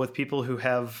plays well with people who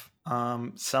have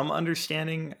some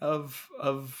understanding of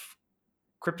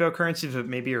cryptocurrencies, but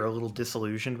maybe are a little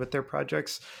disillusioned with their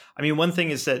projects. I mean, one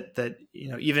thing is that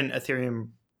even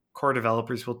Ethereum core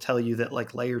developers will tell you that,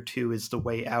 like, layer 2 is the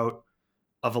way out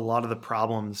of a lot of the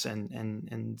problems,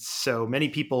 and so many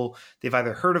people, they've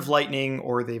either heard of Lightning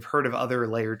or they've heard of other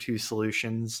layer 2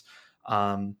 solutions.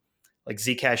 Like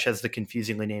Zcash has the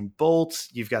confusingly named Bolt.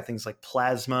 You've got things like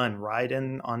Plasma and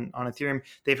Raiden on Ethereum.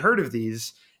 They've heard of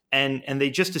these, and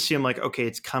they just assume, like, okay,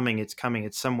 it's coming,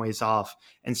 it's some ways off.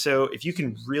 And so if you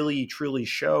can really truly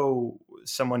show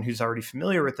someone who's already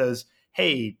familiar with those,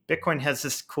 hey, Bitcoin has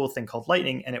this cool thing called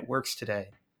Lightning and it works today.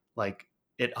 Like,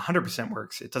 it 100%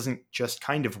 works. It doesn't just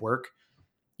kind of work.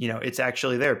 It's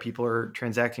actually there. People are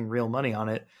transacting real money on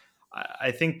it.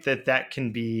 I think that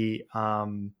can be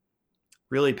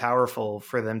really powerful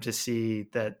for them to see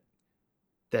that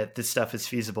this stuff is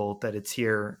feasible, that it's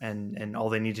here, and all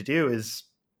they need to do is,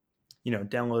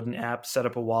 download an app, set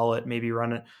up a wallet, maybe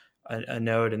run a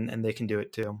node, and they can do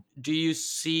it too. Do you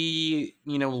see,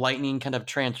 Lightning kind of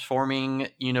transforming,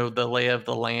 the lay of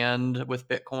the land with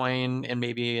Bitcoin and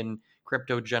maybe in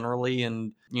crypto generally,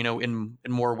 and, in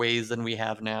more ways than we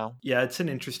have now? Yeah, it's an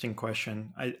interesting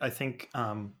question. I think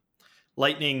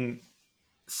Lightning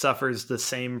suffers the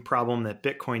same problem that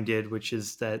Bitcoin did, which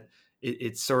is that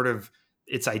it's sort of,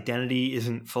 its identity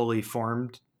isn't fully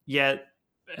formed yet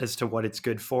as to what it's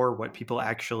good for, what people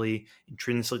actually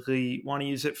intrinsically want to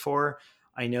use it for.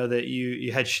 I know that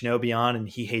you had Shinobi on, and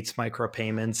he hates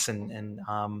micropayments, and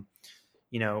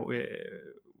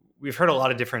we've heard a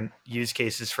lot of different use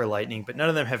cases for Lightning, but none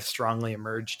of them have strongly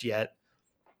emerged yet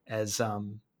as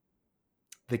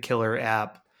the killer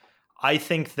app. I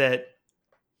think that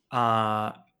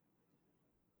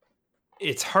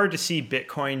it's hard to see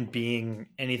Bitcoin being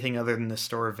anything other than the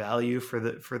store of value for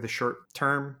the short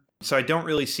term. So I don't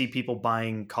really see people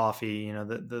buying coffee,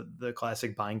 the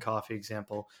classic buying coffee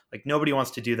example. Like, nobody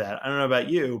wants to do that. I don't know about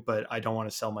you, but I don't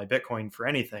want to sell my Bitcoin for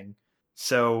anything.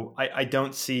 So I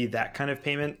don't see that kind of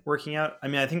payment working out. I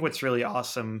mean, I think what's really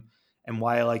awesome, and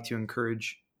why I like to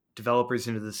encourage developers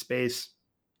into the space,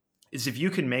 is if you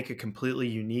can make a completely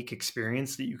unique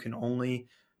experience that you can only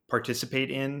participate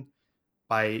in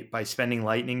by spending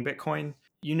Lightning Bitcoin,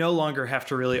 you no longer have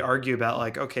to really argue about,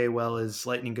 like, okay, well, is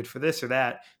Lightning good for this or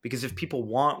that? Because if people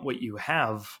want what you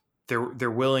have, they're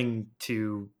willing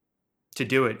to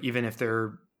do it, even if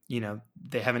they're,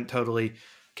 they haven't totally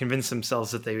convinced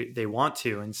themselves that they want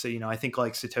to. And so, I think,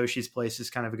 like, Satoshi's Place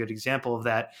is kind of a good example of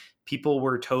that. People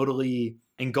were totally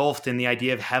engulfed in the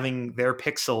idea of having their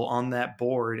pixel on that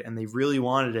board, and they really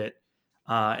wanted it.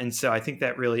 And so I think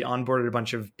that really onboarded a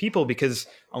bunch of people, because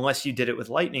unless you did it with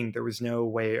Lightning, there was no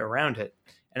way around it.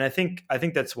 And I think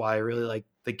that's why I really like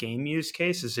the game use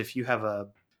case, is if you have a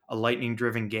Lightning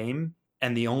driven game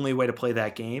and the only way to play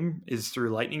that game is through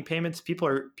Lightning payments, people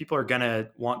are going to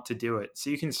want to do it. So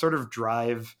you can sort of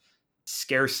drive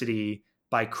scarcity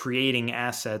by creating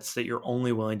assets that you're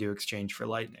only willing to exchange for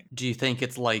Lightning. Do you think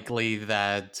it's likely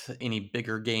that any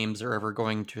bigger games are ever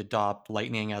going to adopt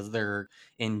Lightning as their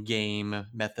in-game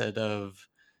method of,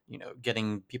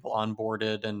 getting people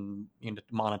onboarded and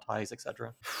monetize,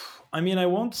 etc.? I mean, I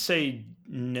won't say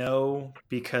no,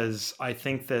 because I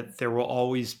think that there will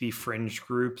always be fringe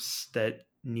groups that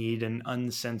need an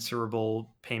uncensorable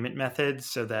payment method,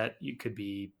 so that you could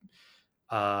be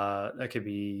that could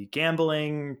be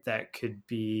gambling, that could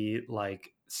be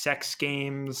like sex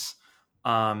games.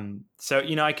 So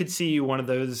I could see one of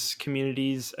those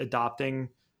communities adopting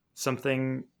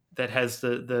something that has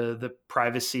the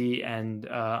privacy and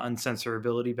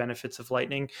uncensorability benefits of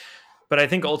Lightning. But I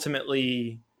think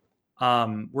ultimately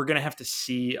we're going to have to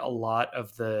see a lot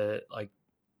of the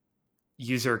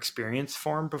user experience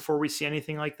form before we see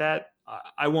anything like that.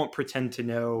 I won't pretend to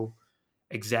know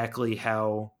exactly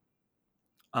how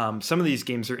some of these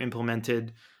games are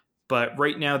implemented, but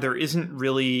right now there isn't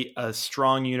really a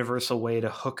strong universal way to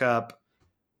hook up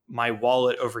my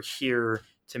wallet over here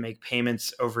to make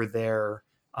payments over there,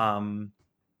 other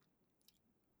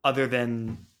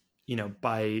than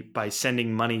by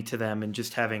sending money to them and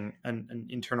just having an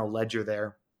internal ledger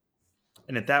there.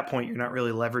 And at that point, you're not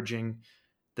really leveraging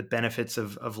the benefits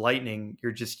of Lightning.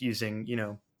 You're just using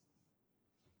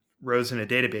rows in a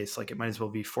database. Like, it might as well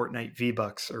be Fortnite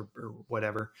V-Bucks or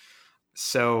whatever.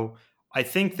 So I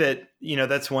think that,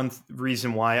 that's one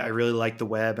reason why I really like the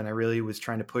web, and I really was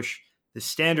trying to push the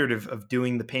standard of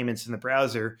doing the payments in the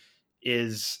browser,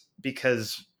 is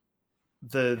because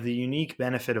the unique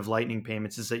benefit of Lightning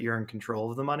payments is that you're in control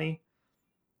of the money,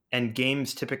 and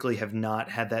games typically have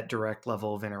not had that direct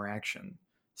level of interaction.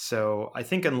 So I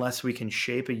think unless we can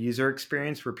shape a user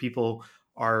experience where people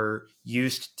are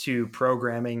used to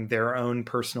programming their own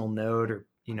personal node, or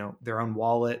their own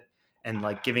wallet, and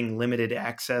giving limited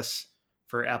access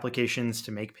for applications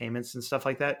to make payments and stuff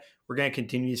like that, we're going to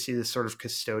continue to see this sort of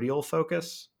custodial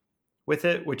focus with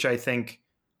it, which I think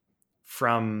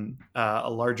from a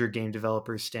larger game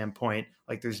developer's standpoint,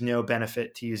 there's no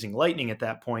benefit to using Lightning at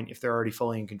that point. If they're already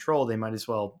fully in control, they might as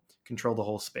well control the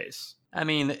whole space. I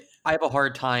mean, I have a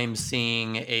hard time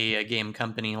seeing a game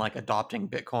company adopting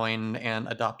Bitcoin and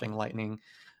adopting Lightning.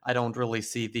 I don't really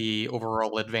see the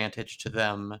overall advantage to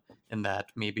them in that.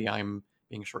 Maybe I'm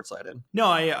being short-sighted. No,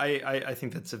 I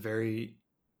think that's a very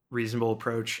reasonable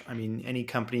approach. I mean, any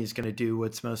company is going to do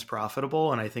what's most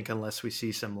profitable, and I think unless we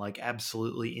see some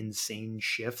absolutely insane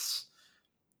shifts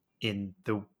in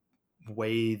the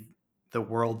way the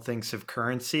world thinks of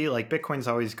currency, Bitcoin's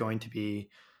always going to be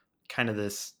kind of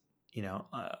this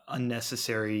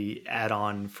unnecessary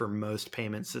add-on for most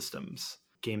payment systems,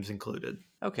 games included.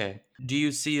 Okay. Do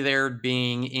you see there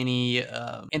being any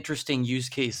interesting use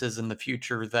cases in the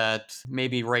future that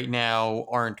maybe right now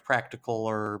aren't practical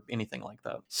or anything like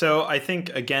that? So I think,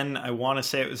 again, I want to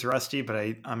say it was Rusty, but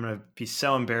I'm going to be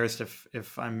so embarrassed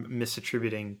if I'm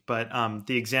misattributing. But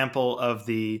the example of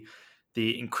the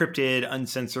encrypted,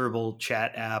 uncensorable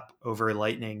chat app over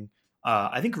Lightning,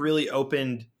 I think really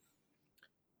opened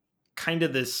kind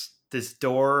of this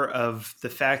door of the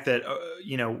fact that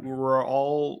we're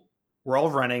all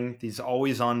running these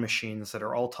always on machines that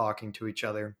are all talking to each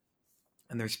other,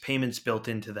 and there's payments built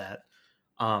into that.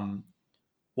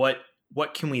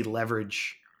 What can we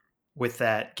leverage with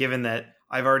that, given that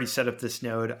I've already set up this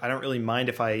node? I don't really mind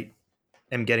if I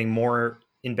am getting more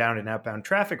inbound and outbound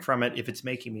traffic from it if it's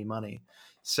making me money.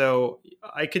 So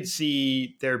I could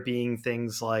see there being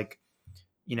things like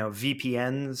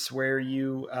VPNs where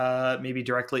you maybe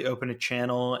directly open a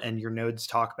channel and your nodes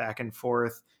talk back and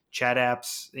forth. Chat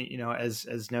apps,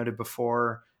 as noted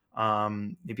before,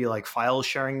 maybe file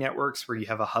sharing networks where you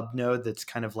have a hub node that's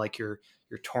kind of like your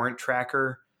torrent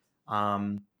tracker,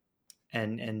 and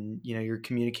you're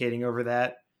communicating over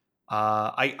that.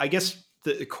 I guess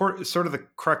the sort of the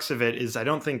crux of it is I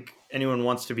don't think anyone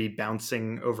wants to be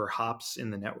bouncing over hops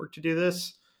in the network to do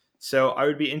this. So I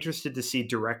would be interested to see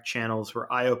direct channels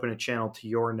where I open a channel to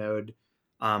your node,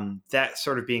 that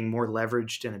sort of being more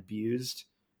leveraged and abused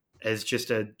as just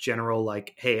a general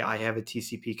hey, I have a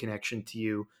TCP connection to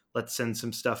you. Let's send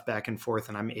some stuff back and forth,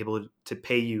 and I'm able to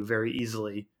pay you very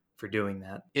easily for doing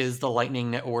that. Is the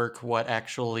Lightning Network what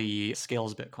actually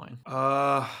scales Bitcoin?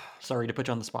 Sorry to put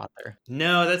you on the spot there.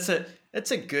 No,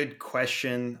 that's a good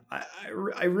question.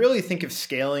 I really think if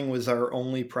scaling was our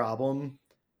only problem,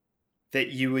 that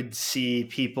you would see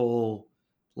people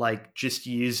just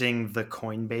using the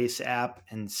Coinbase app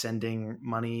and sending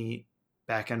money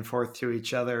back and forth to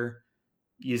each other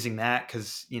using that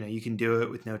because, you can do it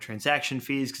with no transaction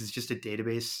fees because it's just a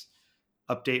database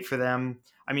update for them.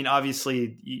 I mean,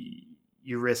 obviously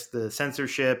you risk the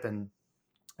censorship and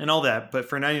all that, but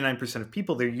for 99% of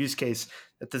people, their use case,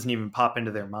 that doesn't even pop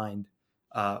into their mind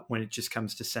when it just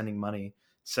comes to sending money.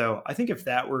 So I think if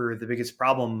that were the biggest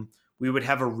problem, we would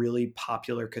have a really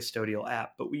popular custodial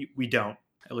app, but we don't,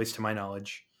 at least to my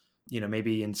knowledge.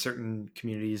 Maybe in certain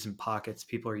communities and pockets,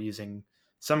 people are using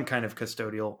some kind of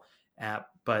custodial app,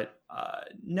 but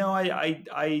no,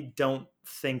 I don't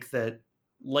think that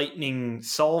Lightning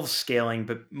solves scaling,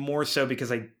 but more so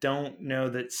because I don't know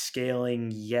that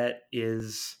scaling yet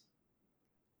is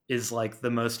like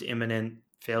the most imminent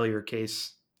failure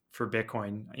case for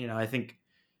Bitcoin. I think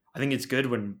it's good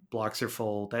when blocks are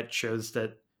full. That shows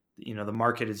that the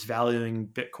market is valuing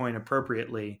Bitcoin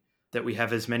appropriately, that we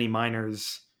have as many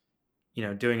miners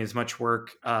doing as much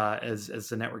work as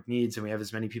the network needs, and we have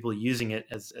as many people using it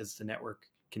as the network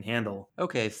can handle.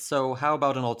 Okay, so how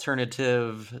about an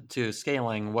alternative to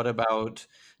scaling? What about,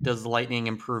 does Lightning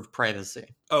improve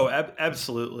privacy? Oh,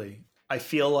 absolutely. I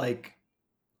feel like,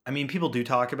 people do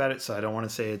talk about it, so I don't want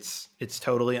to say it's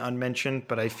totally unmentioned,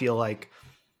 but I feel like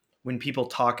when people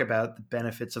talk about the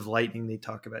benefits of Lightning, they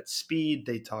talk about speed,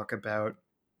 they talk about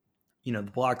the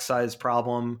block size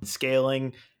problem,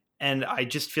 scaling, and I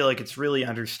just feel like it's really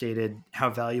understated how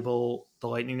valuable the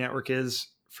Lightning Network is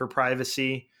for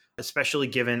privacy, especially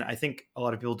given, I think a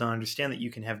lot of people don't understand that you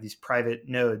can have these private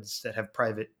nodes that have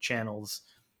private channels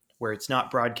where it's not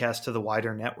broadcast to the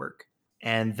wider network,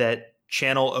 and that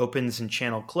channel opens and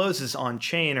channel closes on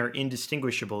chain are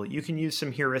indistinguishable. You can use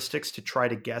some heuristics to try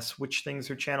to guess which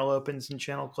things are channel opens and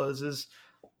channel closes,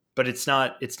 but it's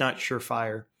not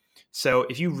surefire. So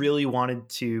if you really wanted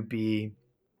to be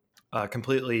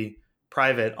completely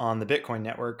private on the Bitcoin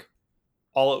network,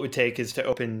 all it would take is to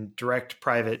open direct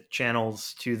private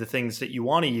channels to the things that you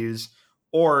want to use,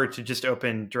 or to just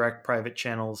open direct private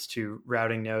channels to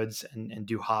routing nodes and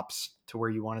do hops to where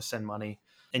you want to send money.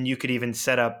 And you could even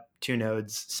set up 2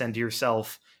 nodes, send to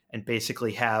yourself, and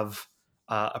basically have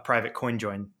a private coin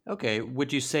join. Okay,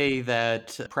 would you say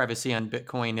that privacy on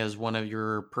Bitcoin is one of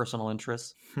your personal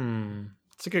interests?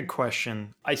 It's a good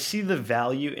question. I see the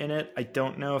value in it. I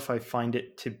don't know if I find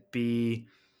it to be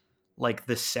like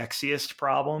the sexiest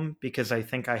problem, because I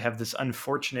think I have this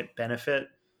unfortunate benefit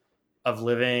of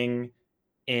living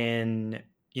in,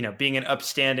 being an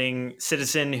upstanding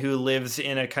citizen who lives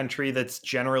in a country that's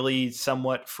generally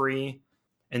somewhat free.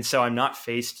 And so I'm not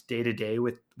faced day to day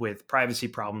with privacy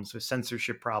problems, with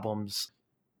censorship problems.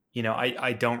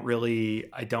 I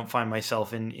don't find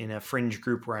myself in a fringe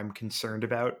group where I'm concerned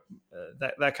about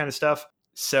that kind of stuff.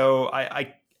 So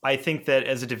I think that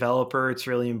as a developer, it's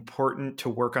really important to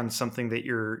work on something that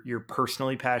you're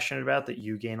personally passionate about, that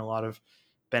you gain a lot of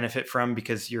benefit from,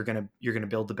 because you're gonna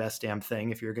build the best damn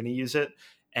thing if you're gonna use it.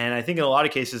 And I think in a lot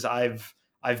of cases, I've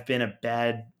been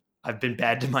bad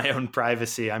to my own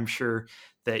privacy. I'm sure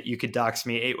that you could dox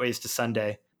me 8 ways to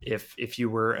Sunday if you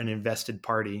were an invested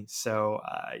party. So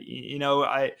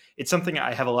it's something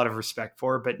I have a lot of respect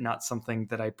for, but not something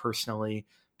that I personally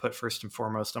put first and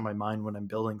foremost on my mind when I'm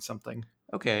building something.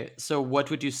 Okay, so what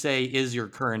would you say is your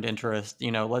current interest?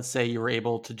 Let's say you were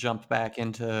able to jump back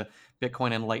into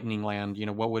Bitcoin and Lightning land.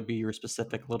 What would be your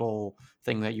specific little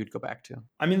thing that you'd go back to?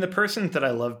 The person that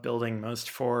I love building most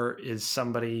for is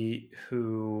somebody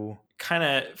who kind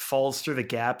of falls through the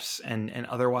gaps and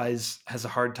otherwise has a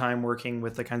hard time working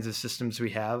with the kinds of systems we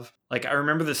have. Like, I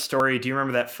remember the story. Do you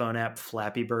remember that phone app,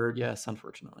 Flappy Bird? Yes,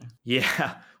 unfortunately.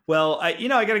 Yeah. Well, I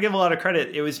got to give a lot of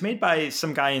credit. It was made by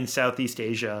some guy in Southeast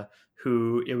Asia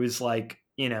who, it was like,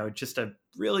 just a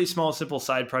really small, simple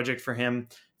side project for him,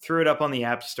 threw it up on the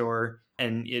App Store,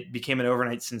 and it became an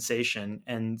overnight sensation.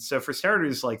 And so for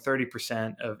starters, like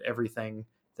 30% of everything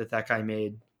that guy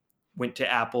made went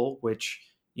to Apple, which,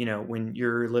 when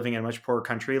you're living in a much poorer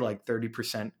country, like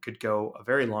 30% could go a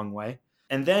very long way.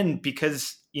 And then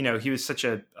because, he was such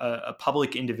a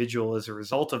public individual as a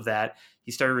result of that,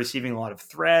 he started receiving a lot of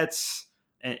threats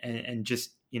and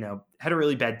just, had a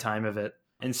really bad time of it.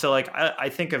 And so like, I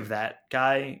think of that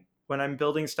guy when I'm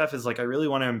building stuff, is like, I really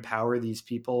want to empower these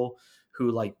people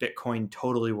who, like, Bitcoin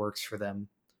totally works for them.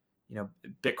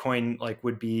 Bitcoin like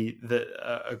would be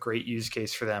a great use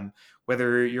case for them.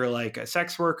 Whether you're like a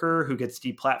sex worker who gets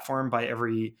deplatformed by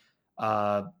every,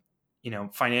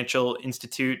 financial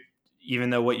institute,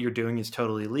 even though what you're doing is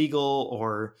totally legal,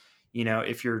 or,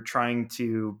 if you're trying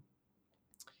to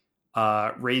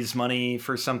raise money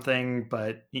for something,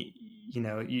 but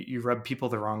you rub people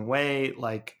the wrong way.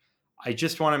 Like, I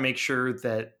just want to make sure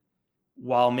that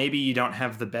while maybe you don't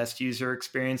have the best user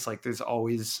experience, like there's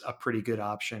always a pretty good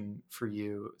option for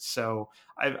you. So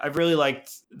I've really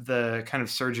liked the kind of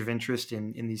surge of interest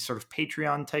in these sort of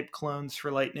Patreon type clones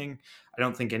for Lightning. I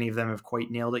don't think any of them have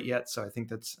quite nailed it yet. So I think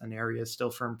that's an area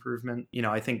still for improvement.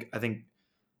 I think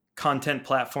content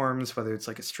platforms, whether it's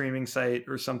like a streaming site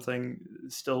or something,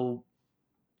 still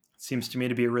seems to me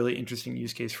to be a really interesting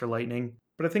use case for Lightning.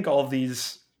 But I think all of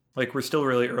these, like, we're still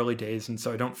really early days. And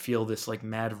so I don't feel this like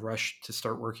mad rush to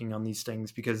start working on these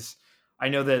things, because I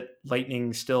know that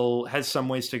Lightning still has some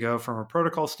ways to go from a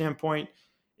protocol standpoint.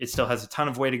 It still has a ton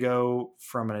of way to go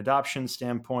from an adoption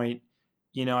standpoint.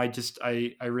 I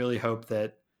really hope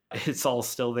that it's all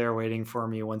still there waiting for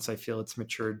me once I feel it's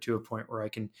matured to a point where I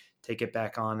can take it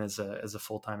back on as a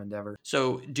full-time endeavor.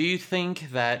 So do you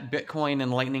think that Bitcoin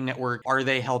and Lightning Network, are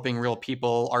they helping real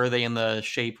people? Are they in the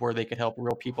shape where they could help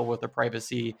real people with their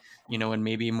privacy, and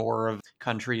maybe more of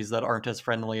countries that aren't as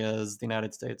friendly as the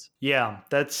United States? Yeah,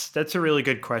 that's a really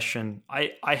good question.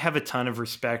 I have a ton of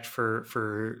respect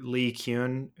for Lee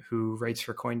Kuhn, who writes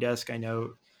for CoinDesk. I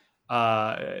know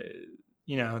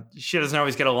she doesn't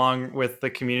always get along with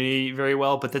the community very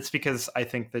well, but that's because I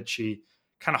think that she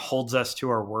kind of holds us to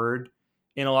our word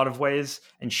in a lot of ways.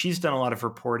 And she's done a lot of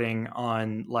reporting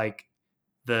on like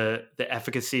the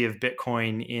efficacy of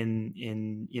Bitcoin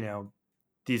in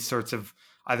these sorts of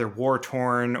either war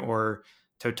torn or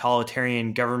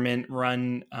totalitarian government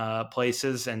run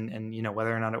places, and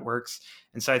whether or not it works.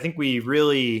 And so I think we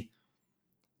really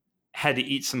had to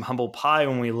eat some humble pie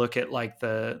when we look at like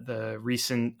the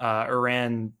recent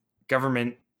Iran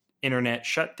government internet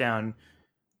shutdown,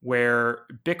 where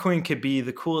Bitcoin could be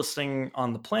the coolest thing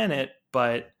on the planet,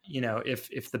 but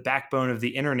if the backbone of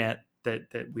the internet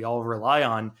that we all rely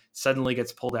on suddenly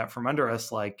gets pulled out from under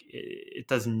us, like it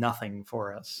does nothing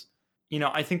for us.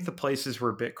 I think the places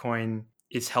where Bitcoin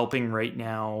is helping right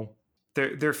now,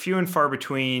 they're few and far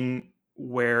between,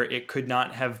 where it could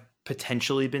not have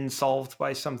potentially been solved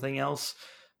by something else.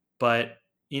 But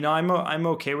I'm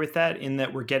okay with that, in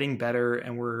that we're getting better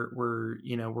and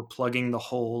we're plugging the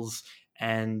holes.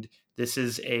 And this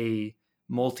is a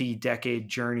multi-decade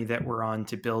journey that we're on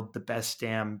to build the best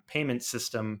damn payment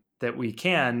system that we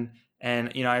can.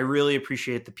 And, I really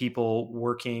appreciate the people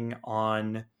working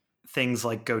on things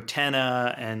like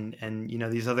Gotenna and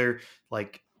these other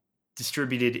like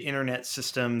distributed internet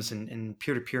systems and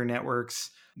peer-to-peer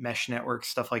networks, mesh networks,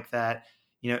 stuff like that.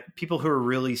 People who are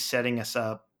really setting us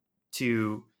up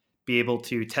to be able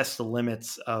to test the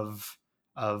limits of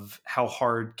how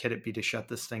hard could it be to shut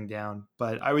this thing down.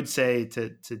 But I would say,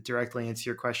 to directly answer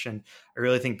your question, I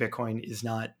really think Bitcoin is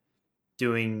not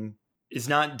doing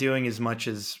as much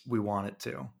as we want it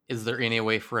to. Is there any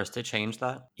way for us to change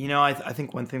that? I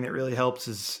think one thing that really helps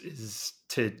is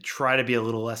to try to be a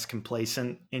little less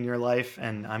complacent in your life.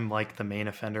 And I'm like the main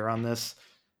offender on this,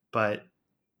 but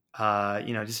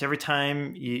just every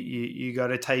time you go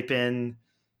to type in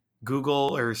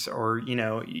Google or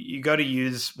you go to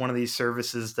use one of these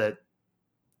services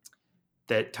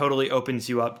that totally opens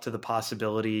you up to the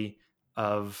possibility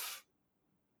of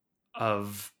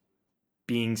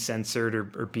being censored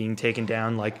or being taken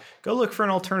down, like go look for an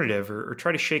alternative or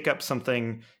try to shake up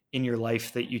something in your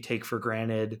life that you take for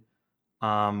granted.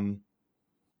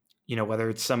 Whether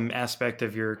it's some aspect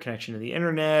of your connection to the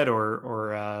internet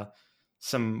or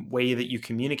some way that you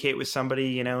communicate with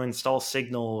somebody, install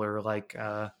Signal or like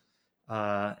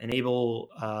enable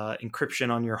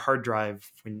encryption on your hard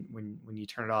drive when you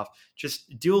turn it off.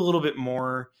 Just do a little bit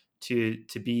more to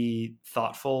be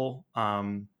thoughtful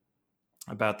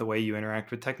about the way you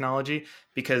interact with technology,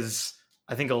 because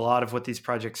I think a lot of what these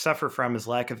projects suffer from is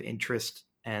lack of interest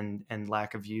and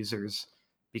lack of users,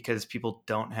 because people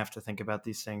don't have to think about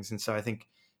these things. And so I think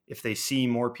if they see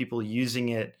more people using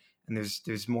it, and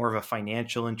there's more of a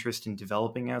financial interest in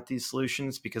developing out these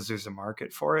solutions because there's a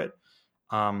market for it,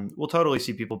 we'll totally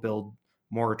see people build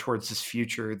more towards this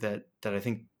future that I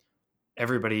think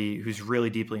everybody who's really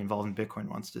deeply involved in Bitcoin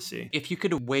wants to see. If you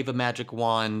could wave a magic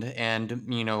wand and,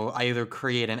 either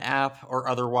create an app or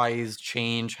otherwise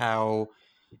change how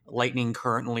Lightning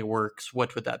currently works,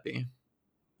 what would that be?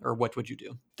 Or what would you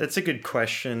do? That's a good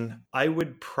question. I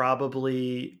would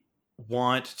probably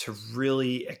want to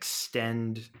really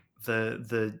extend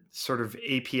the sort of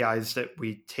APIs that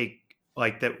we take,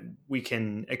 like that we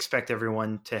can expect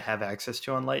everyone to have access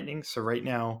to on Lightning. So right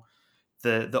now,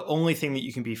 the only thing that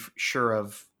you can be sure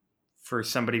of for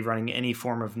somebody running any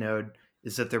form of node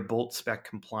is that they're Bolt spec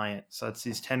compliant. So it's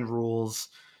these 10 rules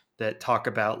that talk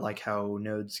about like how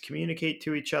nodes communicate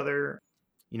to each other,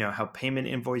 how payment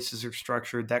invoices are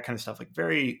structured, that kind of stuff, like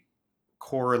very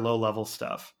core low level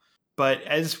stuff. But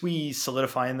as we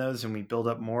solidify in those and we build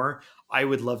up more, I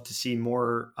would love to see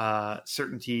more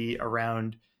certainty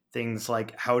around things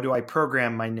like, how do I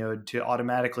program my node to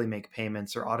automatically make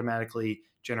payments or automatically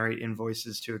generate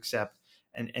invoices to accept,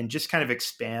 and just kind of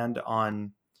expand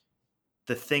on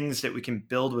the things that we can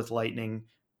build with Lightning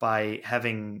by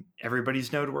having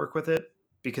everybody's node work with it.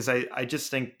 Because I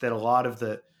just think that a lot of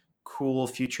the cool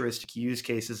futuristic use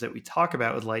cases that we talk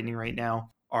about with Lightning right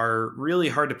now are really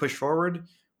hard to push forward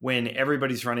when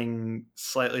everybody's running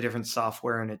slightly different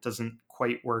software and it doesn't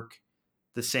quite work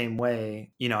the same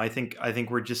way. I think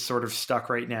we're just sort of stuck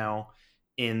right now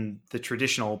in the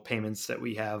traditional payments that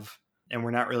we have, and we're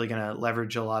not really going to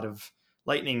leverage a lot of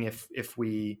Lightning if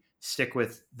we stick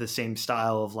with the same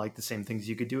style of like the same things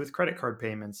you could do with credit card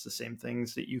payments, the same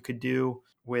things that you could do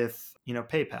with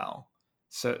PayPal.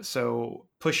 So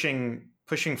pushing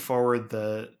forward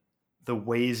the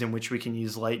ways in which we can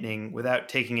use Lightning without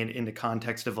taking it into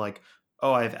context of like,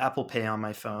 oh, I have Apple Pay on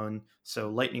my phone, so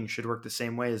Lightning should work the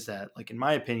same way as that. Like, in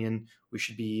my opinion, we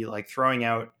should be like throwing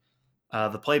out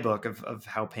the playbook of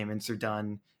how payments are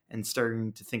done and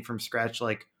starting to think from scratch,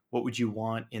 like, what would you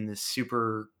want in this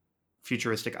super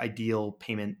futuristic ideal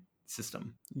payment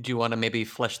system? Do you want to maybe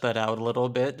flesh that out a little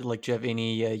bit? Like, do you have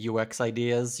any UX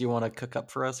ideas you want to cook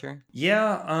up for us here?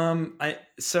 Yeah.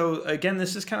 So again,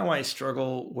 this is kind of why I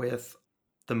struggle with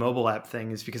the mobile app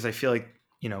thing, is because I feel like,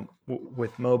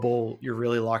 with mobile, you're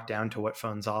really locked down to what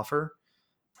phones offer.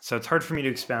 So it's hard for me to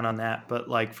expand on that. But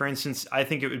like, for instance, I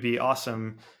think it would be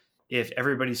awesome if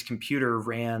everybody's computer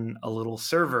ran a little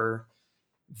server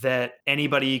that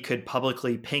anybody could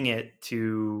publicly ping it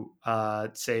to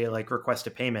say like request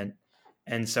a payment.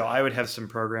 And so I would have some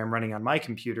program running on my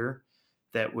computer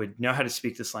that would know how to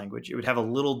speak this language. It would have a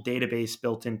little database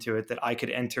built into it that I could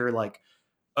enter, like,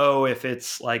 oh, if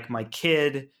it's like my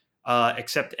kid,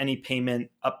 accept any payment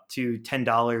up to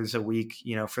 $10 a week,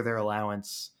 for their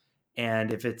allowance.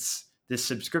 And if it's this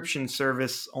subscription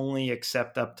service, only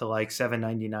accept up to like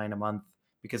 $7.99 a month,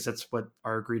 because that's what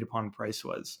our agreed upon price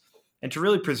was. And to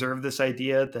really preserve this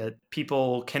idea that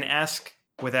people can ask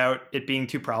without it being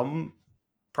too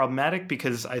problematic,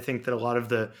 because I think that a lot of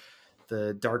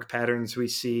the dark patterns we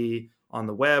see on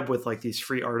the web with like these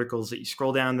free articles that you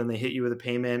scroll down, then they hit you with a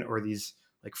payment, or these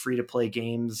like free to play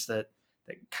games that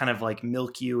kind of like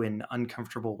milk you in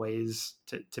uncomfortable ways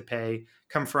to pay,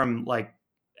 come from like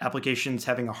applications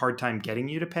having a hard time getting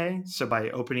you to pay. So by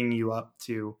opening you up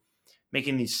to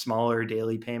making these smaller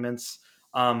daily payments,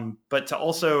 but to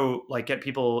also like get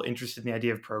people interested in the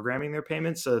idea of programming their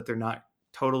payments so that they're not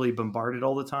totally bombarded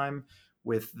all the time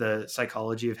with the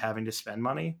psychology of having to spend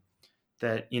money.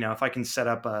 That, if I can set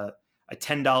up a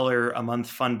 $10 a month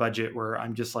fund budget where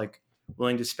I'm just like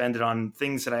willing to spend it on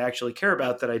things that I actually care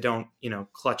about, that I don't,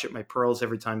 clutch at my pearls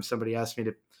every time somebody asks me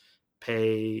to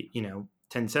pay,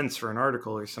 10 cents for an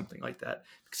article or something like that.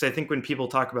 Because I think when people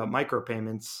talk about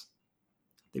micropayments,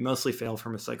 they mostly fail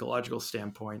from a psychological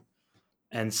standpoint.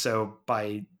 And so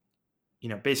by,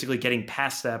 basically getting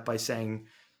past that by saying,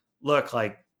 look,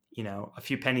 like, a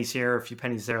few pennies here, a few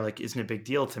pennies there, like, isn't a big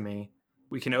deal to me,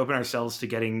 we can open ourselves to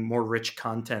getting more rich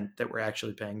content that we're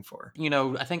actually paying for.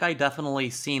 I think I definitely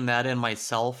seen that in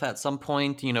myself at some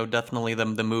point, definitely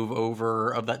the move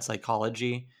over of that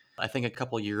psychology. I think a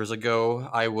couple years ago,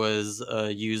 I was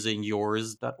using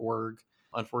yours.org,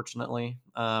 unfortunately.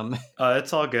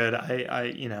 It's all good.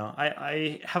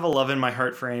 I have a love in my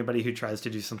heart for anybody who tries to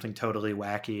do something totally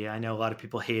wacky. I know a lot of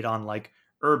people hate on like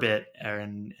Urbit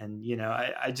and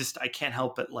I can't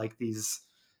help but like these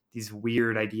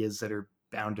weird ideas that are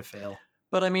bound to fail.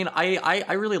 But I mean,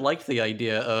 I really liked the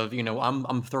idea of,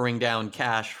 I'm throwing down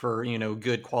cash for,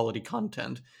 good quality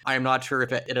content. I'm not sure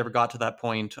if it ever got to that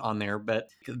point on there, but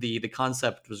the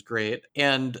concept was great.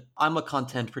 And I'm a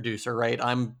content producer, right?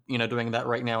 I'm, doing that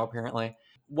right now, apparently.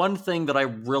 One thing that I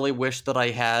really wish that I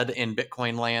had in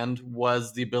Bitcoin land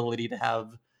was the ability to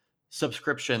have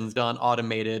subscriptions done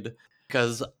automated,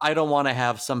 because I don't want to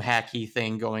have some hacky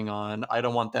thing going on. I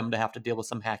don't want them to have to deal with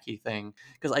some hacky thing,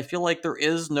 because I feel like there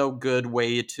is no good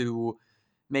way to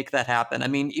make that happen. I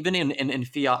mean, even in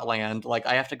fiat land, like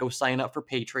I have to go sign up for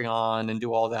Patreon and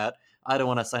do all that. I don't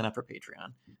want to sign up for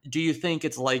Patreon. Do you think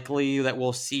it's likely that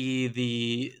we'll see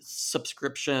the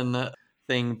subscription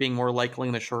thing being more likely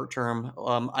in the short term?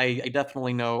 I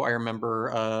definitely know, I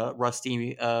remember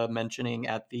Rusty mentioning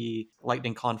at the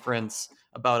Lightning conference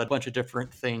about a bunch of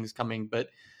different things coming, but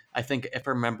I think if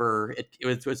I remember,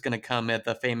 it was going to come at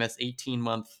the famous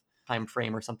 18-month time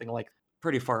frame or something, like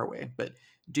pretty far away. But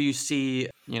do you see,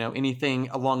 anything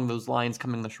along those lines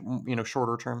coming the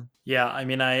shorter term? Yeah, I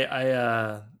mean,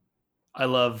 I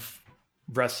love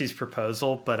Rusty's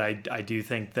proposal, but I do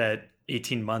think that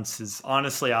 18 months is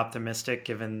honestly optimistic,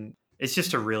 given it's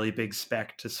just a really big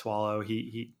spec to swallow.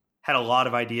 He had a lot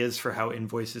of ideas for how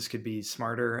invoices could be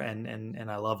smarter,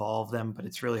 and I love all of them, but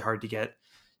it's really hard to get,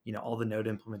 all the node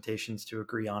implementations to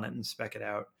agree on it and spec it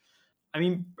out. I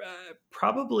mean,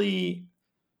 probably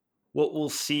what we'll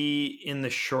see in the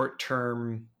short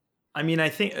term. I mean, I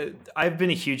think I've been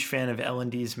a huge fan of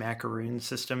L&D's macaroon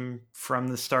system from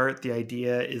the start. The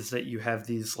idea is that you have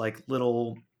these like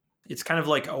little, it's kind of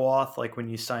like OAuth, like when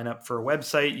you sign up for a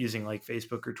website using like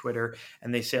Facebook or Twitter,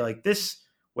 and they say like this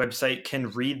website can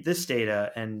read this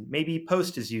data and maybe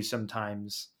post as you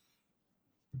sometimes.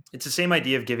 It's the same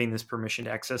idea of giving this permission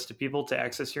to access to people to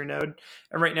access your node.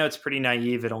 And right now it's pretty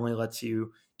naive. It only lets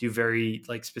you do very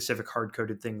like specific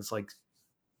hard-coded things like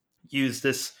use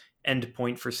this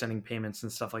endpoint for sending payments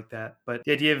and stuff like that. But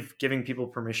the idea of giving people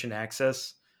permission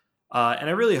access, and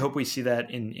I really hope we see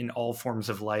that in all forms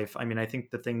of life. I mean, I think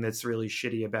the thing that's really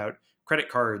shitty about credit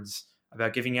cards,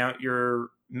 about giving out your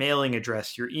mailing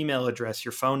address, your email address,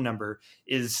 your phone number,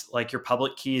 is like your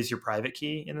public key is your private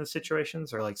key in those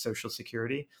situations, or like Social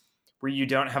Security, where you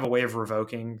don't have a way of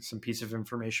revoking some piece of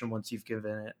information once you've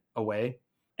given it away.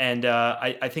 And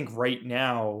I think right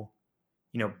now,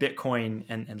 Bitcoin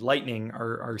and Lightning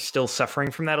are still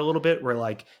suffering from that a little bit, where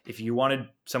like if you wanted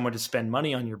someone to spend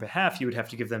money on your behalf, you would have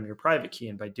to give them your private key.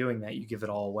 And by doing that, you give it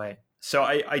all away. So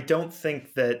I don't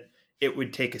think that it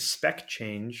would take a spec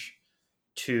change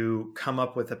to come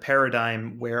up with a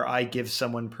paradigm where I give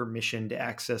someone permission to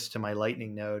access to my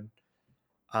Lightning node.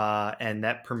 And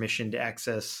that permission to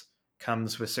access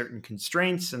comes with certain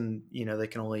constraints, and, they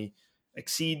can only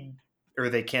exceed, or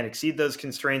they can't exceed those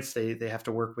constraints. They have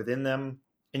to work within them.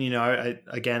 And, I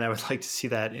would like to see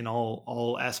that in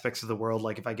all aspects of the world.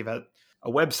 Like if I give out a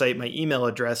website, my email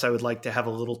address, I would like to have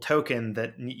a little token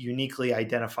that uniquely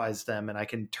identifies them, and I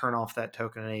can turn off that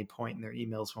token at any point and their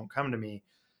emails won't come to me.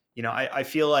 I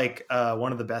feel like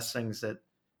one of the best things that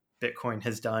Bitcoin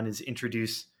has done is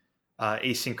introduce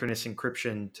asynchronous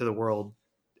encryption to the world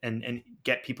and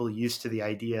get people used to the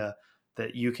idea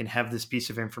that you can have this piece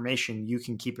of information, you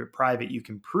can keep it private, you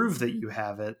can prove that you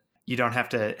have it. You don't have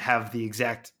to have the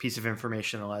exact piece of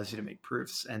information that allows you to make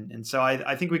proofs. And so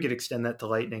I think we could extend that to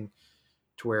Lightning,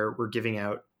 to where we're giving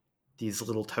out these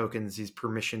little tokens, these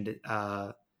permissioned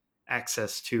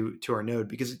access to our node,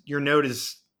 because your node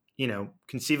is,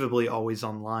 conceivably always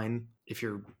online. If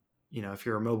you're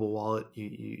a mobile wallet,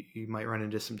 you might run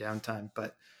into some downtime,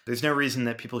 but there's no reason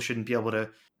that people shouldn't be able to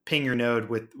ping your node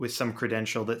with some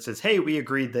credential that says, hey, we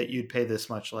agreed that you'd pay this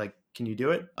much. Like, can you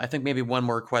do it? I think maybe one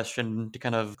more question to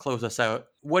kind of close us out.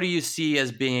 What do you see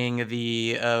as being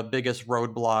the biggest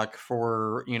roadblock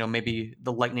for, maybe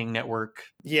the Lightning Network?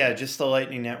 Yeah, just the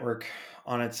Lightning Network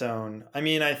on its own. I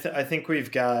mean, I think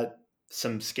we've got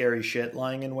some scary shit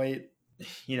lying in wait.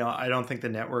 I don't think the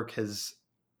network has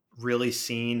really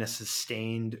seen a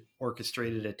sustained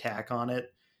orchestrated attack on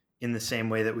it in the same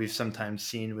way that we've sometimes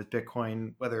seen with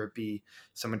Bitcoin, whether it be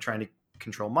someone trying to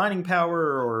control mining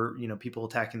power or, people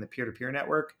attacking the peer-to-peer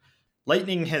network.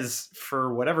 Lightning has,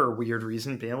 for whatever weird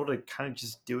reason, been able to kind of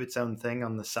just do its own thing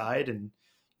on the side. And,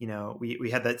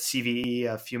 we had that CVE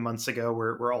a few months ago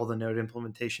where all the node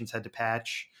implementations had to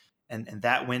patch, and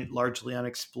that went largely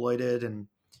unexploited. And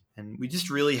we just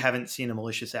really haven't seen a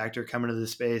malicious actor come into the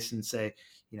space and say,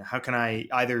 how can I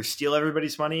either steal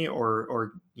everybody's money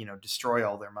or destroy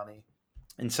all their money?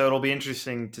 And so it'll be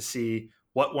interesting to see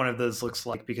what one of those looks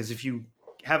like, because if you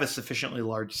have a sufficiently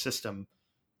large system,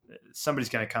 somebody's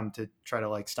going to come to try to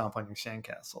like stomp on your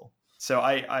sandcastle. So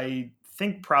I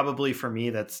think probably for me,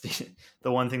 that's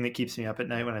the one thing that keeps me up at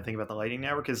night when I think about the Lightning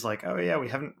Network, is like, oh yeah, we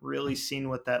haven't really seen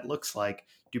what that looks like.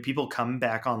 Do people come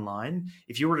back online?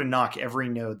 If you were to knock every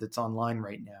node that's online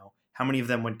right now, how many of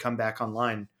them would come back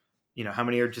online? How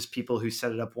many are just people who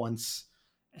set it up once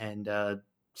and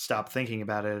stop thinking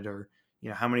about it? Or,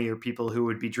 how many are people who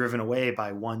would be driven away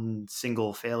by one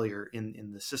single failure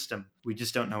in the system? We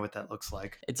just don't know what that looks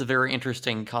like. It's a very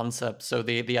interesting concept. So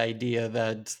the idea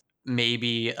that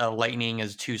maybe Lightning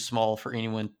is too small for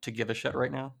anyone to give a shit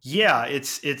right now. Yeah,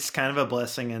 it's kind of a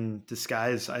blessing in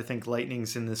disguise. I think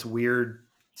Lightning's in this weird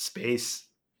space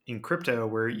in crypto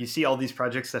where you see all these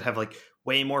projects that have like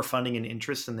way more funding and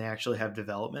interest than they actually have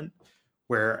development,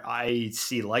 where I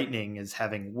see Lightning as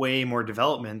having way more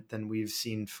development than we've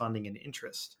seen funding and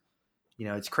interest.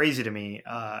 It's crazy to me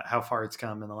how far it's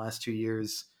come in the last 2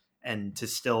 years, and to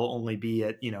still only be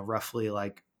at, roughly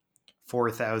like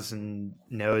 4,000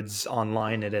 nodes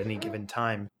online at any given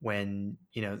time when,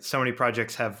 so many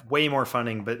projects have way more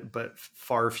funding, but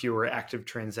far fewer active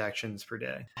transactions per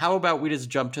day. How about we just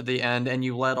jump to the end and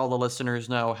you let all the listeners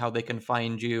know how they can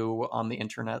find you on the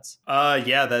internets?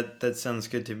 Yeah, that sounds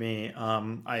good to me.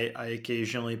 I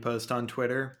occasionally post on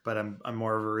Twitter, but I'm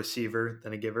more of a receiver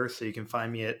than a giver. So you can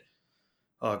find me at,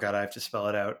 oh God, I have to spell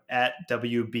it out, at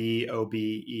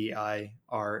WBOBEIRNE. I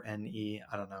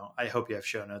don't know. I hope you have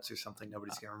show notes or something.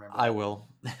 Nobody's going to remember. I will.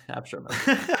 I'm sure.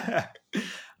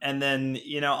 And then,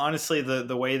 honestly,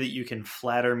 the way that you can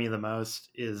flatter me the most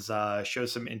is show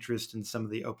some interest in some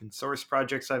of the open source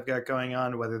projects I've got going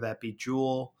on, whether that be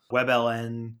Joule,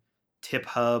 WebLN,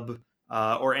 TipHub,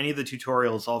 or any of the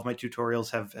tutorials. All of my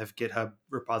tutorials have GitHub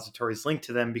repositories linked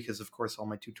to them because, of course, all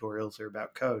my tutorials are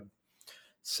about code.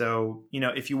 So,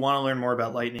 if you want to learn more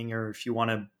about Lightning, or if you want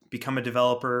to become a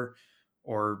developer,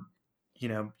 or,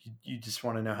 you just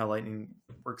want to know how Lightning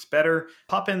works better,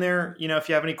 pop in there. If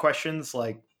you have any questions,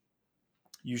 like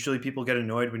usually people get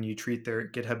annoyed when you treat their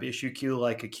GitHub issue queue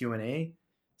like a Q&A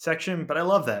section, but I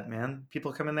love that, man.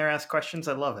 People come in there, ask questions.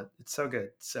 I love it. It's so good.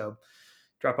 So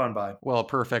drop on by. Well,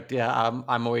 perfect. Yeah,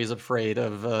 I'm always afraid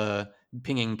of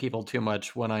pinging people too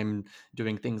much when I'm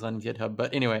doing things on GitHub.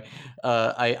 But anyway,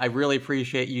 I really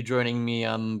appreciate you joining me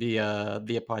on the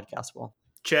podcast. Well,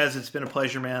 Chaz, it's been a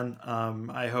pleasure, man.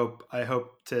 I hope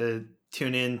to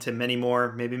tune in to many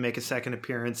more, maybe make a second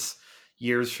appearance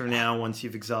years from now once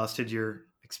you've exhausted your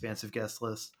expansive guest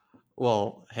list.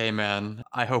 Well, hey, man,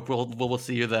 I hope we'll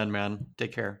see you then, man.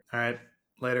 Take care. All right.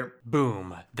 Later.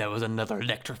 Boom. That was another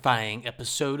electrifying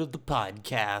episode of the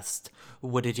podcast.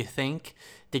 What did you think?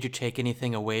 Did you take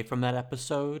anything away from that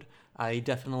episode? I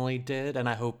definitely did, and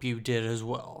I hope you did as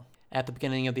well. At the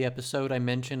beginning of the episode, I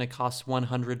mentioned it costs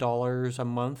 $100 a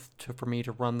month for me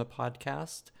to run the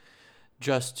podcast.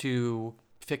 Just to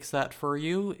fix that for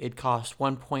you, it costs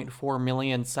 1.4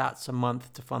 million sats a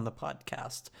month to fund the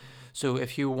podcast. So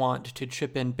if you want to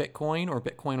chip in Bitcoin or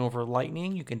Bitcoin over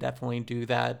Lightning, you can definitely do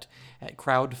that at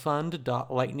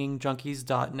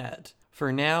crowdfund.lightningjunkies.net.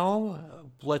 For now,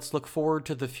 let's look forward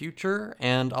to the future,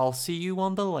 and I'll see you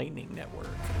on the Lightning Network.